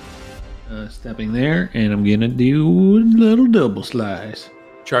in, stepping there, and I'm going to do a little double slice.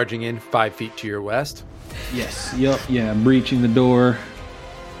 Charging in 5 feet to your west. Yes. Yup. Yeah. Breaching the door.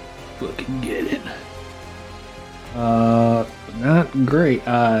 Fucking get it. Not great.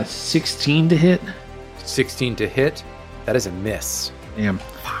 16 to hit. 16 to hit. That is a miss. Damn.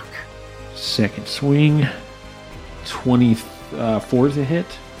 Fuck. Second swing. 24 to hit.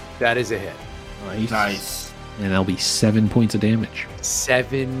 That is a hit. Nice. And that'll be 7 points of damage.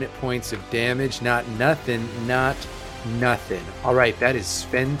 7 points of damage. Not nothing. All right, that is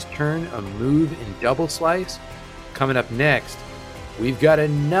Sven's turn. A move in double slice. Coming up next, we've got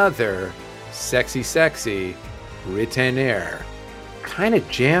another sexy retainer. Kind of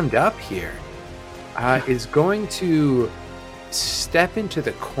jammed up here. Is going to step into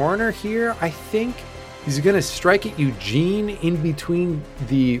the corner here, I think. He's going to strike at Eugene in between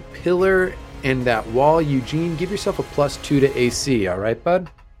the pillar and that wall. Eugene, give yourself a +2 to AC, all right,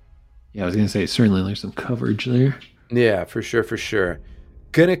 bud? Yeah, I was going to say, certainly there's some coverage there. Yeah, for sure.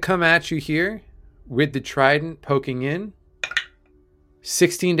 Gonna come at you here with the trident poking in.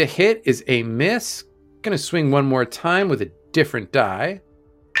 16 to hit is a miss. Gonna swing one more time with a different die.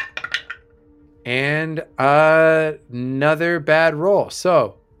 And another bad roll.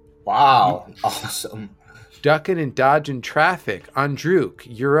 So, wow, awesome. Ducking and dodging traffic. On Druk,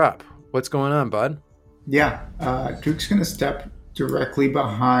 you're up. What's going on, bud? Yeah, Druk's going to step directly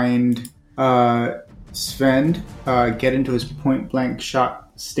behind Sven, get into his point-blank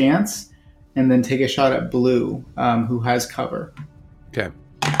shot stance, and then take a shot at Blue, who has cover. Okay.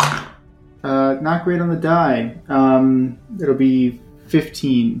 Not great on the die. It'll be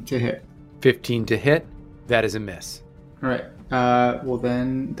 15 to hit. 15 to hit. That is a miss. All right. Well,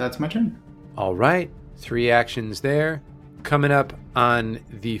 then that's my turn. All right. 3 actions there. Coming up on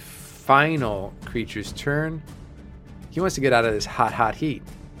the final creature's turn. He wants to get out of this hot heat.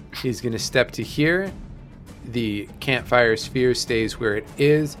 He's going to step to here. The campfire sphere stays where it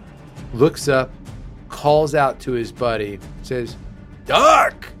is. Looks up. Calls out to his buddy. Says,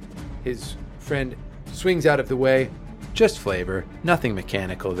 "Dark!" His friend swings out of the way. Just flavor. Nothing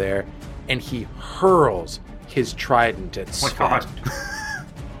mechanical there. And he hurls his trident at Sven. Oh my God.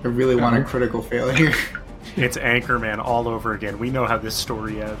 I really want a critical failure. It's Anchorman all over again. We know how this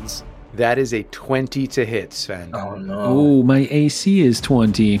story ends. That is a 20 to hit, Sven. Oh, no. Oh, my AC is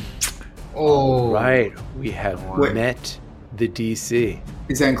 20. All right. We have Wait. met the DC.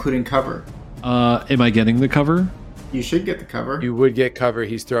 Is that including cover? Am I getting the cover? You should get the cover. You would get cover.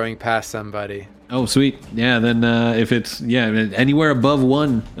 He's throwing past somebody. Oh, sweet. Yeah, then if it's anywhere above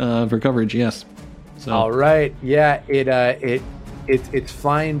 1 for coverage, yes. So All right. Yeah, it's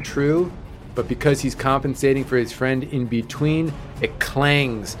flying true, but because he's compensating for his friend in between, it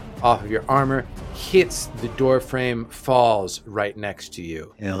clangs off of your armor, hits the door frame, falls right next to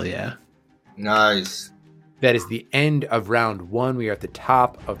you. hell yeah. Nice. That is the end of round 1. We are at the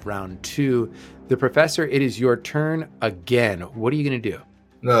top of round 2. The professor, it is your turn again. What are you going to do?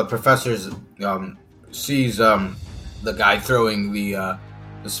 The professor sees the guy throwing the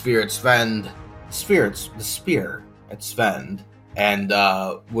spear at Sven. The spear at Sven, and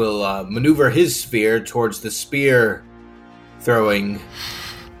will maneuver his spear towards the spear throwing.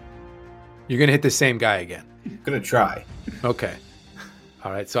 You're going to hit the same guy again. Gonna try. Okay.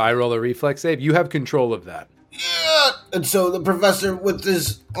 All right, so I roll a reflex save. You have control of that. Yeah. And so the professor, with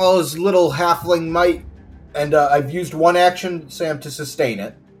all his little halfling might, and I've used one action, Sam, to sustain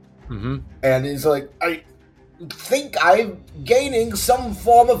it. Mm-hmm. And he's like, I think I'm gaining some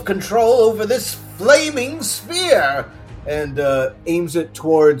form of control over this flaming spear, and aims it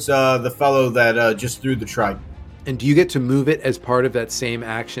towards the fellow that just threw the trident. And do you get to move it as part of that same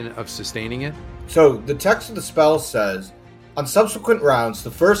action of sustaining it? So the text of the spell says, on subsequent rounds,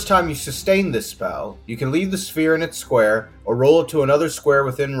 the first time you sustain this spell, you can leave the sphere in its square or roll it to another square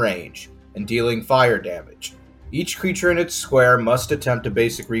within range, and dealing fire damage. Each creature in its square must attempt a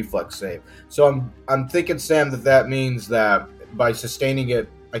basic reflex save. So I'm thinking, Sam, that means that by sustaining it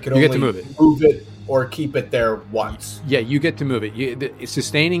I could You only get to move it. or keep it there once. Yeah, you get to move it.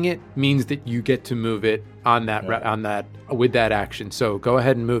 Sustaining it means that you get to move it on that with that action. So go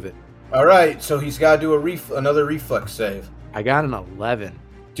ahead and move it. All right, so he's got to do another reflex save. I got an 11.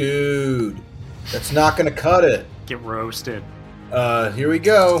 Dude, that's not going to cut it. Get roasted. Here we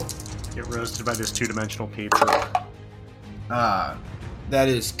go. Get roasted by this 2-dimensional paper. That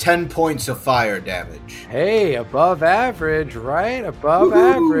is 10 points of fire damage. Hey, above average, right? Above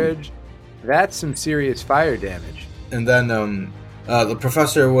average. That's some serious fire damage. And then the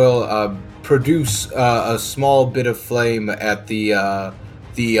professor will produce a small bit of flame at the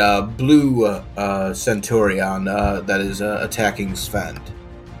blue centurion that is attacking Sven.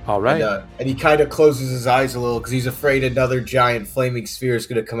 All right. And he kind of closes his eyes a little because he's afraid another giant flaming sphere is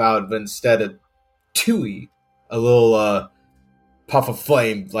going to come out, but instead of Tui, a little puff of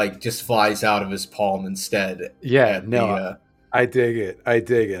flame just flies out of his palm instead. Yeah, no, I dig it.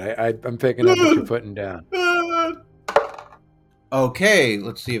 I'm picking up what you're putting down. Okay,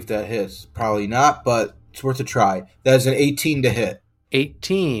 let's see if that hits. Probably not, but it's worth a try. That is an 18 to hit.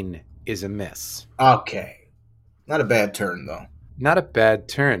 18 is a miss. Okay. Not a bad turn, though. Not a bad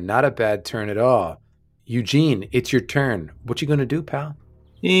turn. Not a bad turn at all. Eugene, it's your turn. What you going to do, pal?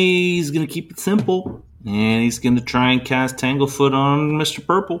 He's going to keep it simple. And he's going to try and cast Tanglefoot on Mr.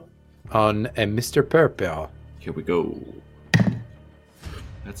 Purple. On a Mr. Purple. Here we go.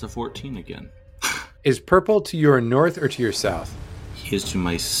 That's a 14 again. Is purple to your north or to your south? He is to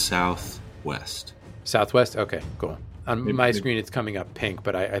my southwest. Southwest? Okay, cool. On my screen, it's coming up pink,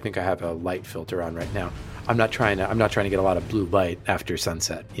 but I think I have a light filter on right now. I'm not trying to get a lot of blue light after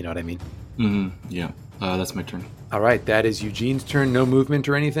sunset. You know what I mean? Mm-hmm. Yeah. That's my turn. All right, that is Eugene's turn. No movement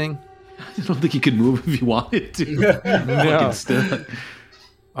or anything? I don't think he could move if he wanted to. No.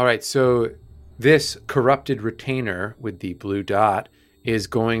 All right, so this corrupted retainer with the blue dot is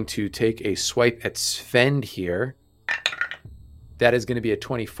going to take a swipe at Sven here. That is going to be a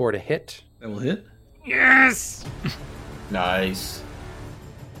 24 to hit. That will hit. Yes! Nice.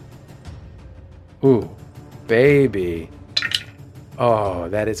 Ooh, baby. Oh,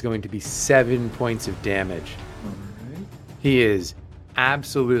 that is going to be 7 points of damage. All right. He is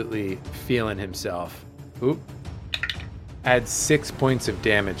absolutely feeling himself. Oop. Add 6 points of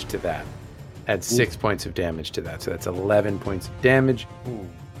damage to that. Add 6 points of damage to that. So that's 11 points of damage. Ooh.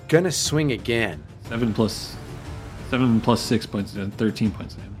 Gonna swing again. 7 plus 6 points, 13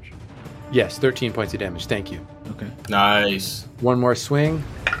 points of damage. Yes, 13 points of damage. Thank you. Okay. Nice. One more swing.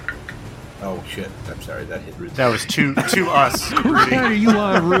 Oh, shit. I'm sorry. That hit Rudy. That was to us, Rudy. There you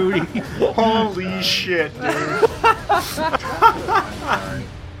are, Rudy. Holy shit, dude.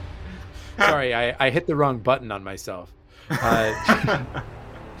 Sorry, I hit the wrong button on myself.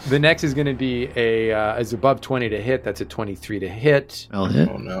 The next is going to be is above 20 to hit. That's a 23 to hit. I'll hit.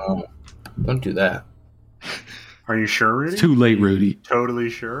 Oh, no. Don't do that. Are you sure, Rudy? Too late, Rudy. Totally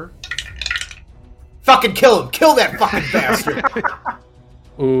sure? Fucking kill him! Kill that fucking bastard!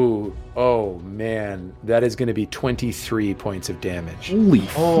 Ooh, oh man, that is going to be 23 points of damage. Holy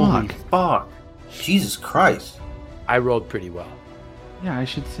fuck. Jesus Christ. I rolled pretty well. Yeah, I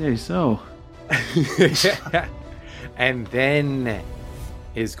should say so. And then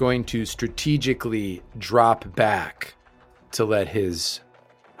is going to strategically drop back to let his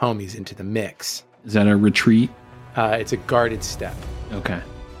homies into the mix. Is that a retreat? It's a guarded step. Okay.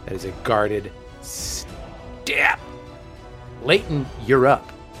 That is a guarded step. Leighton, you're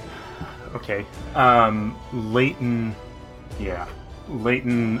up. Okay. Leighton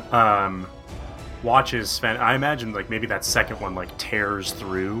watches Sven. I imagine maybe that second one tears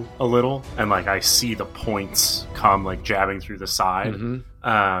through a little, and I see the points come jabbing through the side. Mm-hmm.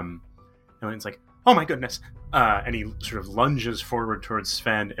 And Leighton's like, oh my goodness. And he sort of lunges forward towards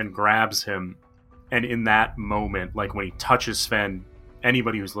Sven and grabs him. And in that moment, when he touches Sven,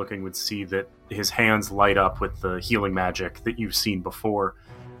 anybody who's looking would see that his hands light up with the healing magic that you've seen before.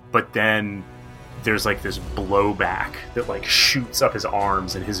 But then there's this blowback that shoots up his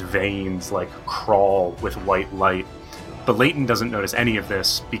arms, and his veins crawl with white light. But Leighton doesn't notice any of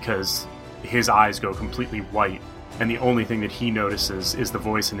this because his eyes go completely white, and the only thing that he notices is the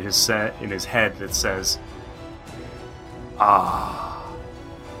voice in his head that says, "Ah,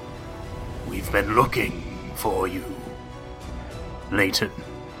 we've been looking for you, Leighton,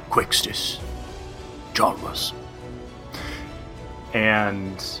 Quixtis, Chalmers."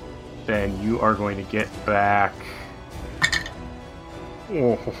 And then you are going to get back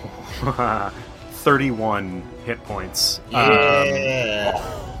 31 hit points.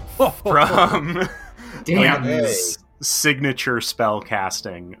 From Leighton's signature spell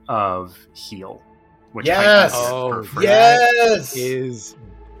casting of heal. Which yes! heightens it for free. Yes! Is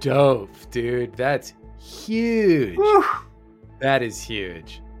dope, dude. That's huge. Whew. That is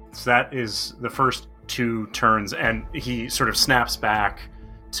huge. So that is the first 2 turns, and he sort of snaps back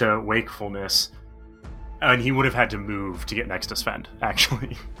to wakefulness, and he would have had to move to get next to Sven,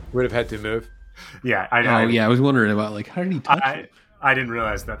 actually. Would have had to move. Yeah, I was wondering about, like, how did he touch it? I didn't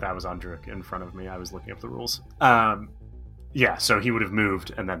realize that was Andruk in front of me. I was looking up the rules. Yeah, so he would have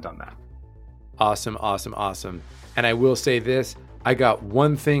moved and then done that. Awesome. And I will say this, I got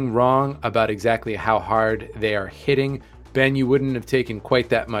one thing wrong about exactly how hard they are hitting. Ben, you wouldn't have taken quite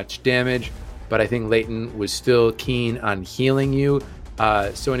that much damage, but I think Leighton was still keen on healing you.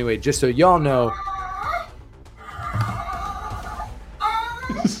 So anyway, just so y'all know...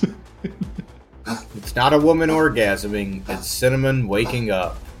 It's not a woman orgasming, it's Cinnamon waking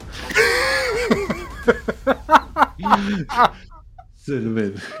up.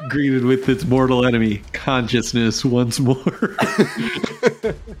 Cinnamon greeted with its mortal enemy, consciousness once more.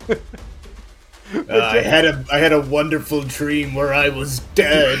 I had a wonderful dream where I was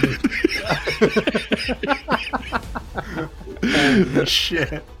dead. Oh,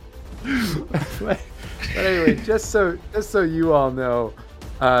 shit. But anyway, just so you all know,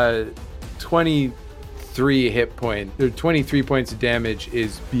 23 hit points, or 23 points of damage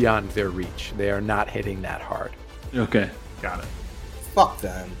is beyond their reach. They are not hitting that hard. Okay. Got it. Fuck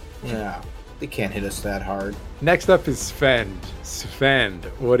them. Yeah, they can't hit us that hard. Next up is Sven. Sven,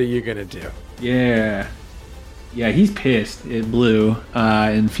 what are you gonna do? Yeah, he's pissed at Blue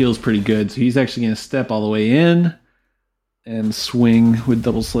and feels pretty good. So he's actually going to step all the way in and swing with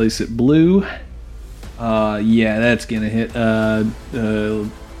double slice at Blue. That's going to hit.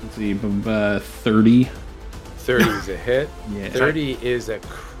 Let's see, 30. 30 is a hit. Yeah. 30 is a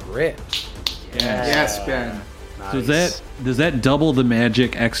crit. Yes, Ben. Nice. So does that double the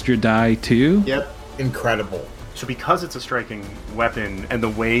magic extra die too? Yep. Incredible. So because it's a striking weapon, and the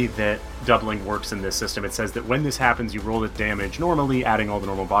way that doubling works in this system, it says that when this happens, you roll the damage normally, adding all the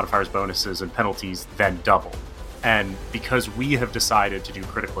normal modifiers, bonuses, and penalties, then double. And because we have decided to do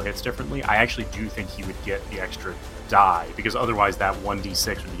critical hits differently, I actually do think he would get the extra die, because otherwise that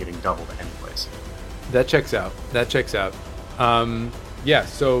 1d6 would be getting doubled anyways. That checks out.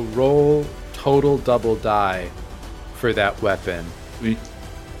 So roll total double die for that weapon.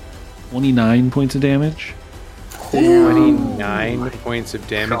 29 points of damage. 29 points of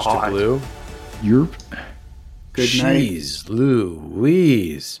damage to Blue. Yerp. Good night. Jeez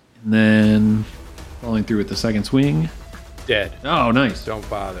Louise. And then following through with the second swing. Dead. Oh, nice. Don't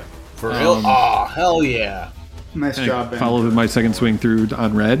bother. For real? Oh, hell yeah. Nice job, Ben. Follow with my second swing through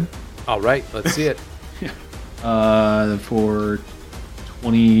on red. All right, let's see it. For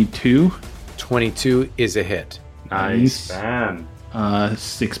 22. 22 is a hit. Nice, man.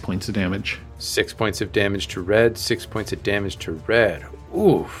 6 points of damage. 6 points of damage to red, 6 points of damage to red.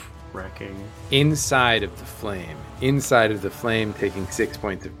 Oof. Wrecking. Inside of the flame, taking 6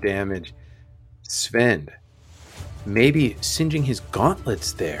 points of damage. Sven, maybe singeing his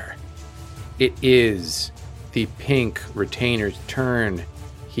gauntlets there. It is the pink retainer's turn.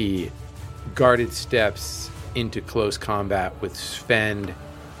 He guarded steps into close combat with Sven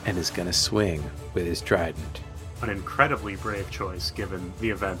and is going to swing with his trident. An incredibly brave choice given the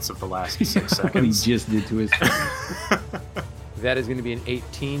events of the last 6 What he seconds. just did to his. That is going to be an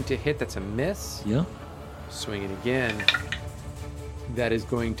 18 to hit. That's a miss. Yeah. Swing it again. That is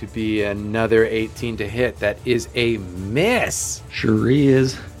going to be another 18 to hit. That is a miss. Sure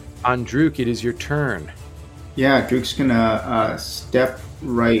is. Andruk, it is your turn. Yeah, Duke's gonna step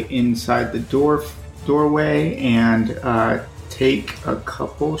right inside the doorway and take a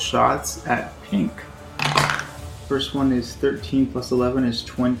couple shots at Pink. First one is 13 plus 11 is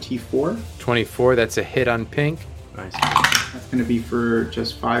 24. 24, that's a hit on Pink. Nice. That's gonna be for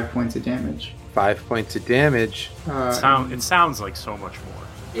just 5 points of damage. 5 points of damage. It sounds like so much more.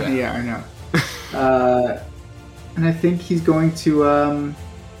 Yeah, I know. And I think he's going to,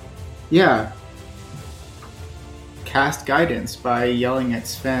 cast guidance by yelling at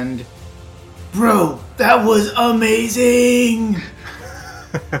Sven, "Bro, that was amazing!"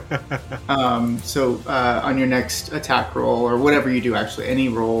 So on your next attack roll, or whatever you do, actually, any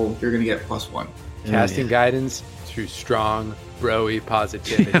roll, you're going to get +1. Casting guidance through strong, bro-y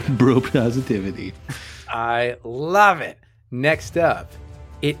positivity. Bro positivity. I love it. Next up,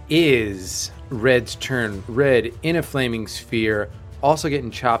 it is Red's turn. Red, in a flaming sphere, also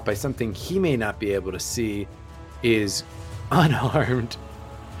getting chopped by something he may not be able to see, is unarmed,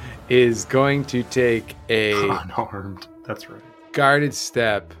 is going to take a Unarmed. That's right. guarded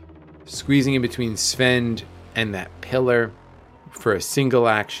step, squeezing in between Sven and that pillar for a single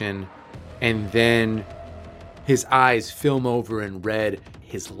action, and then his eyes film over in Red,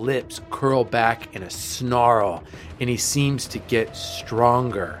 his lips curl back in a snarl, and he seems to get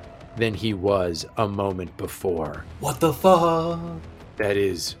stronger than he was a moment before. What the fuck? That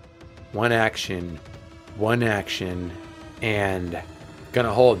is one action, and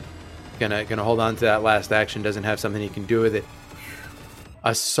gonna hold on to that last action. Doesn't have something he can do with it.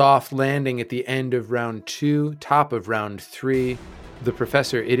 A soft landing at the end of round 2, top of round 3. The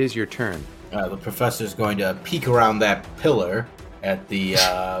Professor, it is your turn. The Professor's going to peek around that pillar at the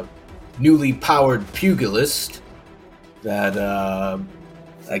newly powered pugilist that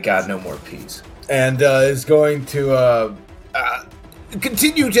I got no more peas, and is going to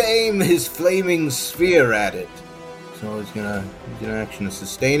continue to aim his flaming sphere at it. So he's gonna action to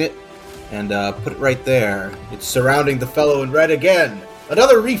sustain it and put it right there. It's surrounding the fellow in red again.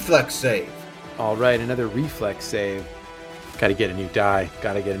 Another reflex save. All right, another reflex save. Gotta get a new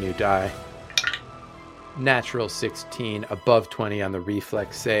die. Natural 16, above 20 on the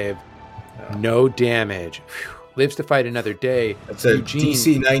reflex save. No damage. Whew. Lives to fight another day. That's a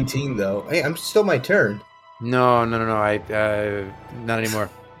DC 19, though. Hey, I'm still my turn. No. I not anymore.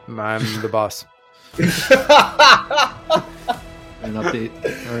 I'm the boss. An update.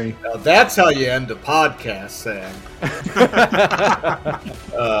 Sorry. Now that's how you end a podcast, Sam.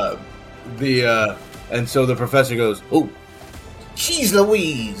 And so the Professor goes, "Oh, jeez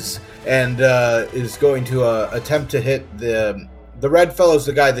Louise," and is going to attempt to hit the red fellow's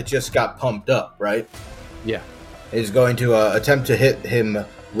the guy that just got pumped up, right? Yeah. Is going to attempt to hit him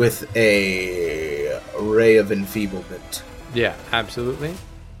with a ray of enfeeblement. Yeah, absolutely.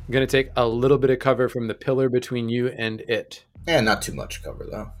 I'm going to take a little bit of cover from the pillar between you and it. And not too much cover,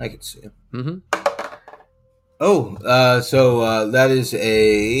 though. I can see it. Mm-hmm. So that is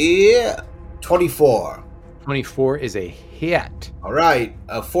a 24. 24 is a hit. All right.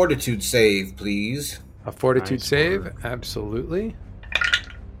 A fortitude save, please. A fortitude save? Absolutely.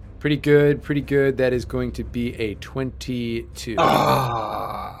 Pretty good. That is going to be a 22.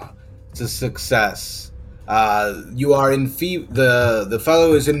 It's a success. You are the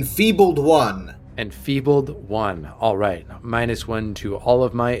fellow is enfeebled 1. Enfeebled 1. All right. -1 to all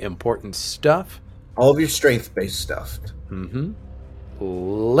of my important stuff. All of your strength-based stuff. Mm-hmm.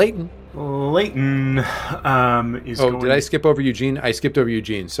 Leighton is going... did I skip over Eugene? I skipped over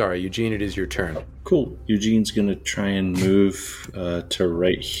Eugene. Sorry, Eugene, it is your turn. Cool. Eugene's going to try and move to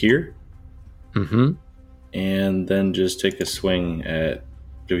right here. Mm-hmm. And then just take a swing at,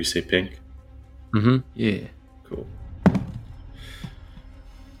 do we say pink? Mm-hmm. Yeah. Cool.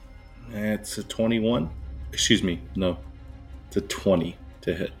 It's a 21. Excuse me. No. It's a 20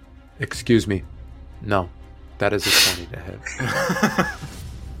 to hit. Excuse me. No. That is a 20 to hit.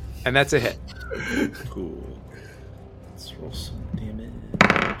 And that's a hit. Cool. Let's roll some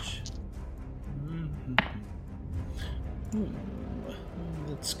damage.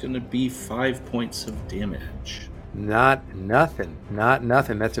 That's going to be 5 points of damage. Not nothing.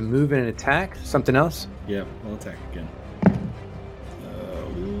 That's a move and an attack. Something else? Yeah, I'll attack again.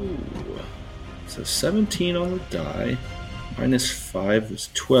 So 17 on the die. -5 is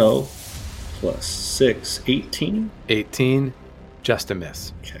 12. Plus 6, 18? 18. Just a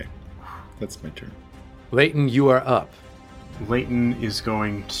miss. Okay. That's my turn. Leighton, you are up. Leighton is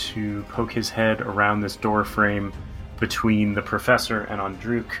going to poke his head around this door frame between the Professor and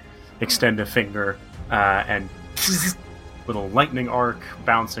Andruk, extend a finger, and little lightning arc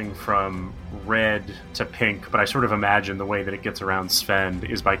bouncing from red to pink, but I sort of imagine the way that it gets around Sven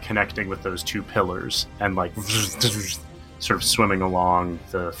is by connecting with those two pillars and like sort of swimming along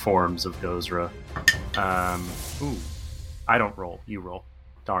the forms of Gozra. I don't roll. You roll.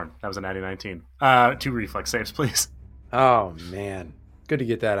 Darn, that was a natty 19. 2 reflex saves, please. Oh, man. Good to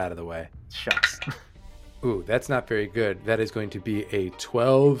get that out of the way. Shucks. Ooh, that's not very good. That is going to be a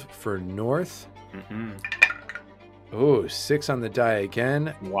 12 for North. Mm-hmm. Ooh, 6 on the die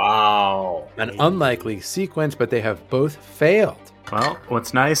again. Wow. An unlikely sequence, but they have both failed. Well,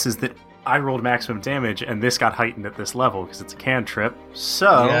 what's nice is that I rolled maximum damage, and this got heightened at this level because it's a cantrip.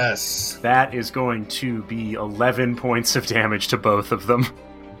 So yes, that is going to be 11 points of damage to both of them.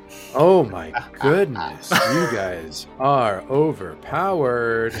 Oh my goodness, you guys are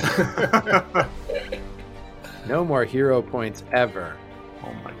overpowered. No more hero points ever.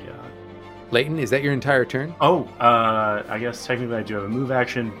 Oh my god. Leighton, is that your entire turn? I guess technically I do have a move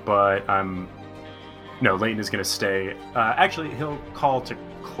action, but No, Leighton is going to stay. Actually, he'll call to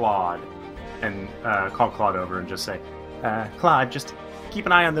Claude and call Claude over and just say, Claude, just keep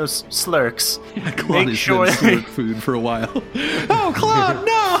an eye on those slurks. Yeah, Claude has been slurk food for a while. Oh, Claude,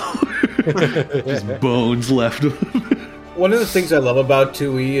 no! Just bones left. One of the things I love about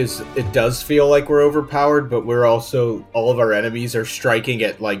 2E is it does feel like we're overpowered, but we're also, all of our enemies are striking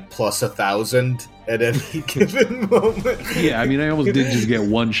at like plus 1,000 at any given moment. Yeah, I mean, I almost did just get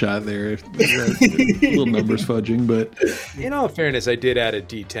one shot there. Little numbers fudging, but In all fairness, I did add a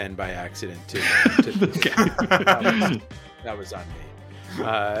D10 by accident too. That was on me.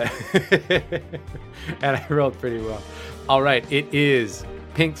 And I rolled pretty well. All right, it is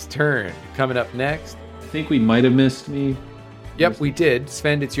Pink's turn. Coming up next. I think we might have missed me. Yep, we did.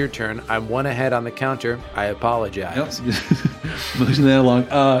 Sven, it's your turn. I'm one ahead on the counter. I apologize. Yep. Moving that along.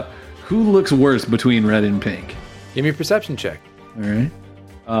 Who looks worse between red and pink? Give me a perception check. All right.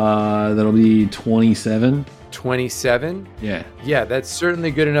 That'll be 27. 27? Yeah. Yeah, that's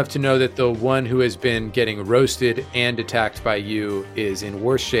certainly good enough to know that the one who has been getting roasted and attacked by you is in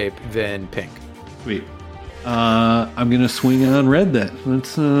worse shape than Pink. Sweet. I'm going to swing on red then.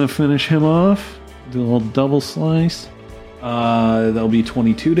 Let's finish him off. Do a little double slice. That'll be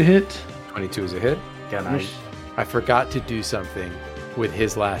 22 to hit. 22 is a hit. Again, I forgot to do something with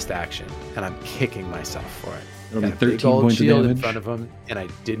his last action, and I'm kicking myself for it. It'll be Got a big 13 old points of shield in damage. front of him, and I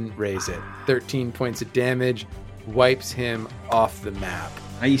didn't raise it. 13 points of damage, wipes him off the map.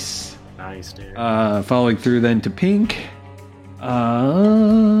 Nice. nice, dude. Following through then to pink.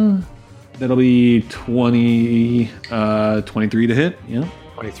 That'll be 23 to hit. Yeah.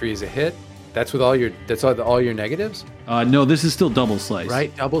 23 is a hit. That's with all your all your negatives, No, this is still double slice.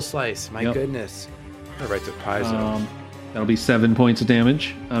 right? Double slice. My Yep. goodness. I'm gonna write to Paizo. That'll be 7 points of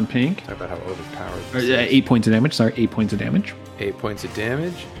damage on pink. Talk about how overpowered. Or, This is. 8 points of damage. Sorry, 8 points of damage. 8 points of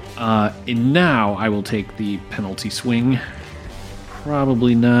damage. And now I will take the penalty swing.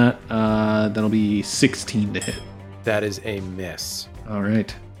 Probably not. That'll be 16 to hit. That is a miss. All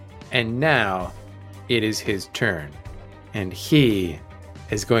right. And now it is his turn. And he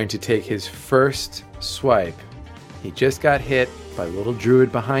is going to take his first swipe. He just got hit by little druid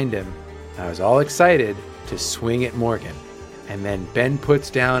behind him. I was all excited to swing at Morgan. And then Ben puts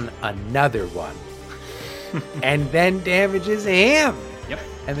down another one. And then damages him. Yep.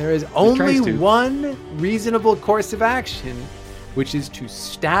 And there is tries only to. one reasonable course of action, which is to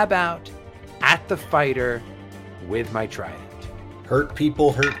stab out at the fighter with my trident. Hurt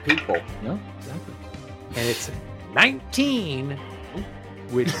people hurt people. Yeah, exactly. And it's 19,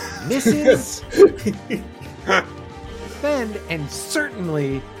 which misses defend and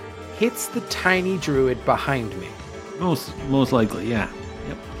certainly hits the tiny druid behind me. Most likely, yeah.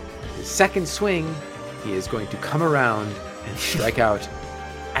 Yep. His second swing, he is going to come around and strike out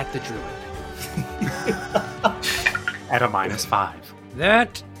at the druid. At a -5.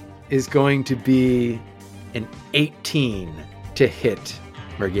 That is going to be an 18 to hit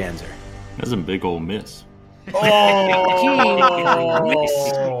Merganser. That's a big old miss.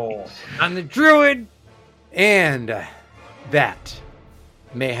 Oh! On the druid, and that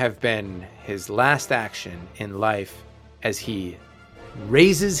may have been his last action in life as he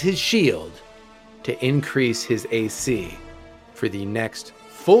raises his shield to increase his AC for the next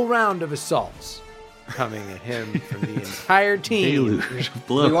full round of assaults coming at him from the entire team. Deluge of Do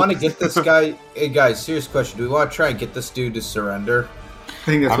blow. we want to get this guy? Hey guys, serious question. Do we want to try and get this dude to surrender? I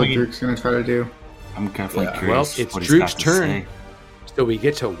think that's I what mean- Druke's going to try to do. I'm definitely Yeah. Well, curious. it's what he's Druke's got to turn, say. so we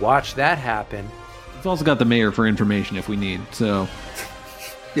get to watch that happen. We've also got the mayor for information if we need. So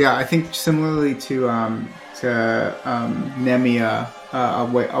Yeah, I think similarly to Nemia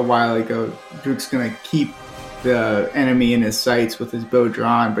a while ago, Druke's going to keep the enemy in his sights with his bow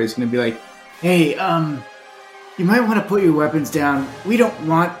drawn, but he's going to be like, "Hey, you might want to put your weapons down. We don't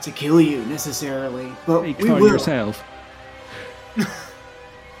want to kill you necessarily, but speak we for will." yourself.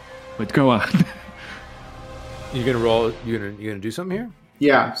 But go on. You gonna roll? You gonna do something here?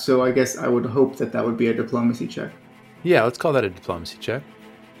 Yeah, so I guess I would hope that would be a diplomacy check. Yeah, let's call that a diplomacy check.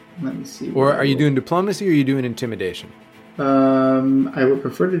 Let me see. Or are you doing diplomacy or are you doing intimidation? I would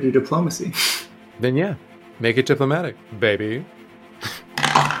prefer to do diplomacy. Then yeah, make it diplomatic, baby.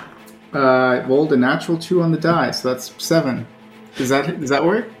 Rolled a natural 2 on the die, so that's 7. Does that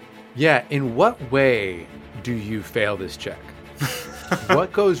work? Yeah, in what way do you fail this check?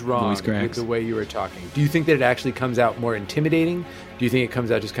 What goes wrong Voice with cracks. the way you were talking? Do you think that it actually comes out more intimidating? Do you think it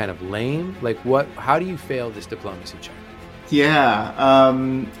comes out just kind of lame? Like what? How do you fail this diplomacy check? Yeah,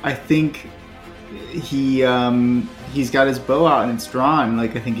 I think he's got his bow out and it's drawn.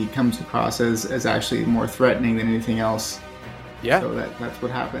 Like I think he comes across as actually more threatening than anything else. Yeah, So that's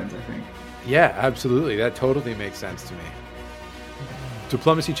what happens, I think. yeah, absolutely. That totally makes sense to me.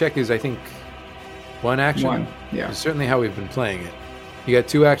 Diplomacy check is, I think, one action. One, yeah. It's certainly how we've been playing it. You got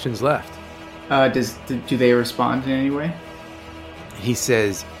 2 actions left. Do they respond in any way? He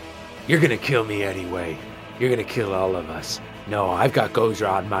says, "You're gonna kill me anyway. You're going to kill all of us. No, I've got Gozer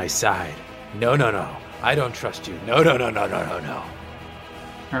on my side. No. I don't trust you. No. All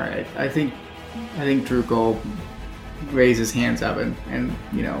right. I think Druk will raise his hands up and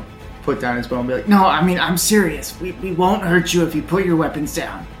put down his bow and be like, no, I mean, I'm serious. We won't hurt you if you put your weapons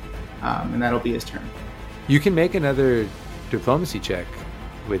down. And that'll be his turn. You can make another diplomacy check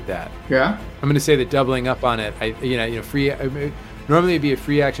with that. Yeah? I'm going to say that doubling up on it, free. Normally it'd be a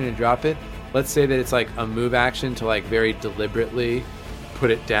free action to drop it. Let's say that it's like a move action to like very deliberately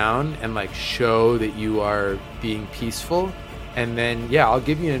put it down and like show that you are being peaceful. And then, I'll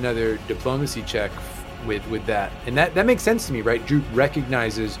give you another diplomacy check with that. And that makes sense to me, right? Drew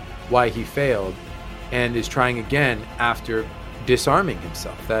recognizes why he failed and is trying again after disarming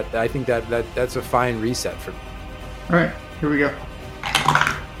himself. I think that's a fine reset for me. All right, here we go.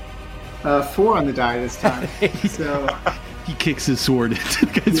 4 on the die this time. So he kicks his sword into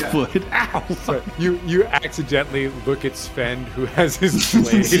the guy's foot. Ow! So you accidentally look at Sven, who has his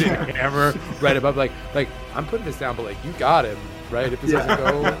blade and hammer right above, like I'm putting this down, but like you got him, right? If this doesn't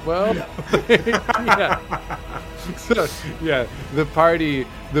go well, So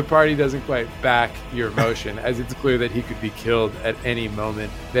the party doesn't quite back your motion, as it's clear that he could be killed at any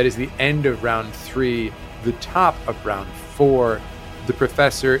moment. That is the end of round 3, the top of round 4. The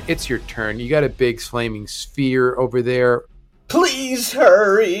Professor, it's your turn. You got a big flaming sphere over there. Please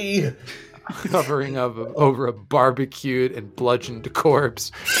hurry. Hovering over a barbecued and bludgeoned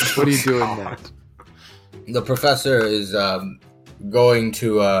corpse. What are you doing next? The Professor is going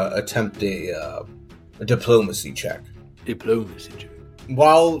to attempt a diplomacy check. Diplomacy check.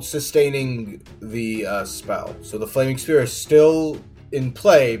 While sustaining the spell. So the flaming sphere is still in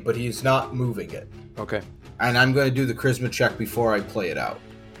play, but he's not moving it. Okay. And I'm going to do the charisma check before I play it out.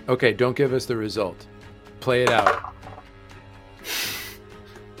 Okay, don't give us the result. Play it out.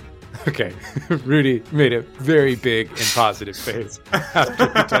 Okay, Rudy made a very big and positive face after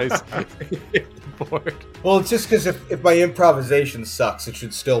the dice hit the board. Well, it's just because if my improvisation sucks, it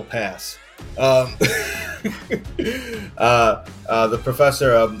should still pass. The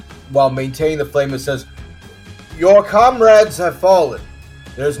Professor, while maintaining the flame, says, "Your comrades have fallen.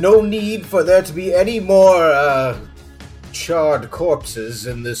 There's no need for there to be any more charred corpses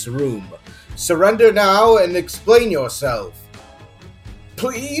in this room. Surrender now and explain yourself.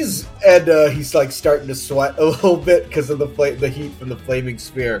 Please." And he's like starting to sweat a little bit because of the heat from the flaming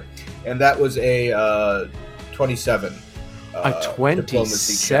sphere. And that was a 27. A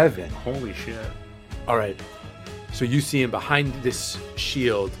 27? Holy shit. All right. So you see him behind this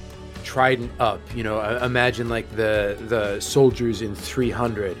shield, trident up. Imagine like the soldiers in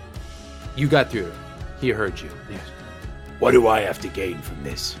 300. You got through him. He heard you. Yes. What do I have to gain from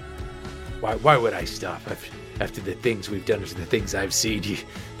this? Why would I stop? After the things we've done, after the things I've seen,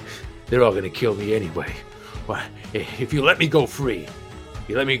 they're all going to kill me anyway. Why? If you let me go free,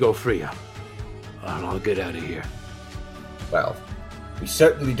 I'll get out of here. Well, we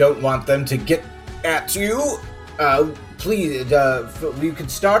certainly don't want them to get at you. Please, you can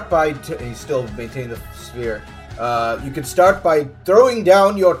start by... He's still maintaining the sphere. You can start by throwing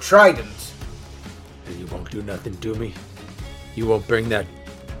down your trident. And you won't do nothing to me? You won't bring that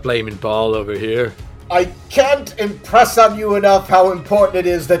flaming ball over here? I can't impress on you enough how important it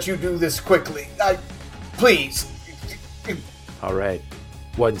is that you do this quickly. Please. All right.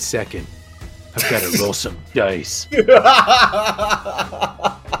 1 second. I've got to roll some dice.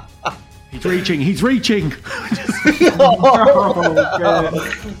 He's reaching. You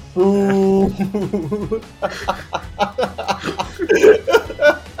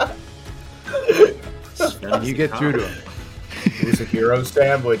get through to him. It was a hero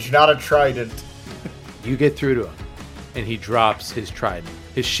sandwich, not a trident. You get through to him, and he drops his trident.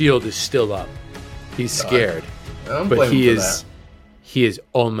 His shield is still up. He's scared, but he is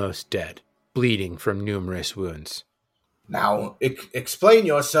almost dead, bleeding from numerous wounds. Now, explain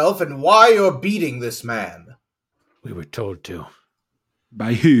yourself and why you're beating this man. We were told to.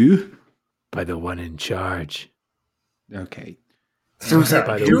 By who? By the one in charge. Okay. Do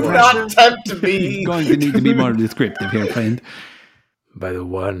not tempt me. You're going to need to be more descriptive here, friend. By the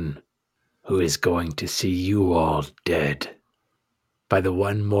one who is going to see you all dead. By the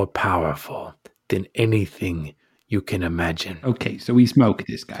one more powerful than anything you can imagine. Okay, so we smoke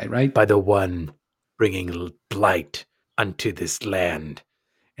this guy, right? By the one bringing blight unto this land.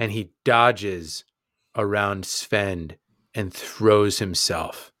 And he dodges around Sven and throws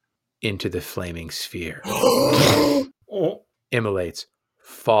himself into the flaming sphere. Immolates,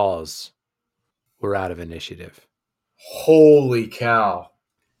 falls. We're out of initiative. Holy cow.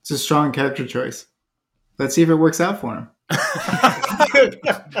 It's a strong character choice. Let's see if it works out for him.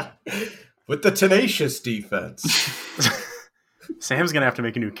 With the tenacious defense. Sam's gonna have to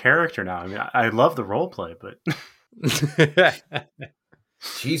make a new character now. I mean, I love the role play, but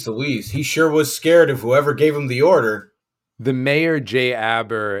Jeez Louise, he sure was scared of whoever gave him the order. The mayor, J.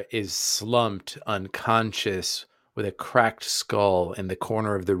 Aber, is slumped unconscious with a cracked skull in the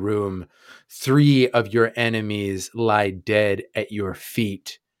corner of the room. 3 of your enemies lie dead at your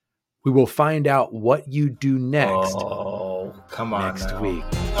feet. We will find out what you do next. Oh, come on next now. week.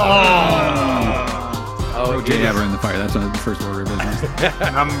 Throw J. Aber in the fire. That's the first order of business.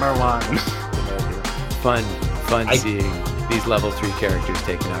 number 1. Fun seeing these level 3 characters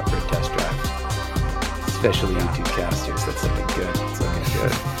taken out for a test drive. Especially you 2 casters. That's looking good. It's looking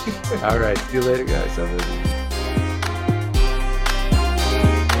good. All right. See you later, guys.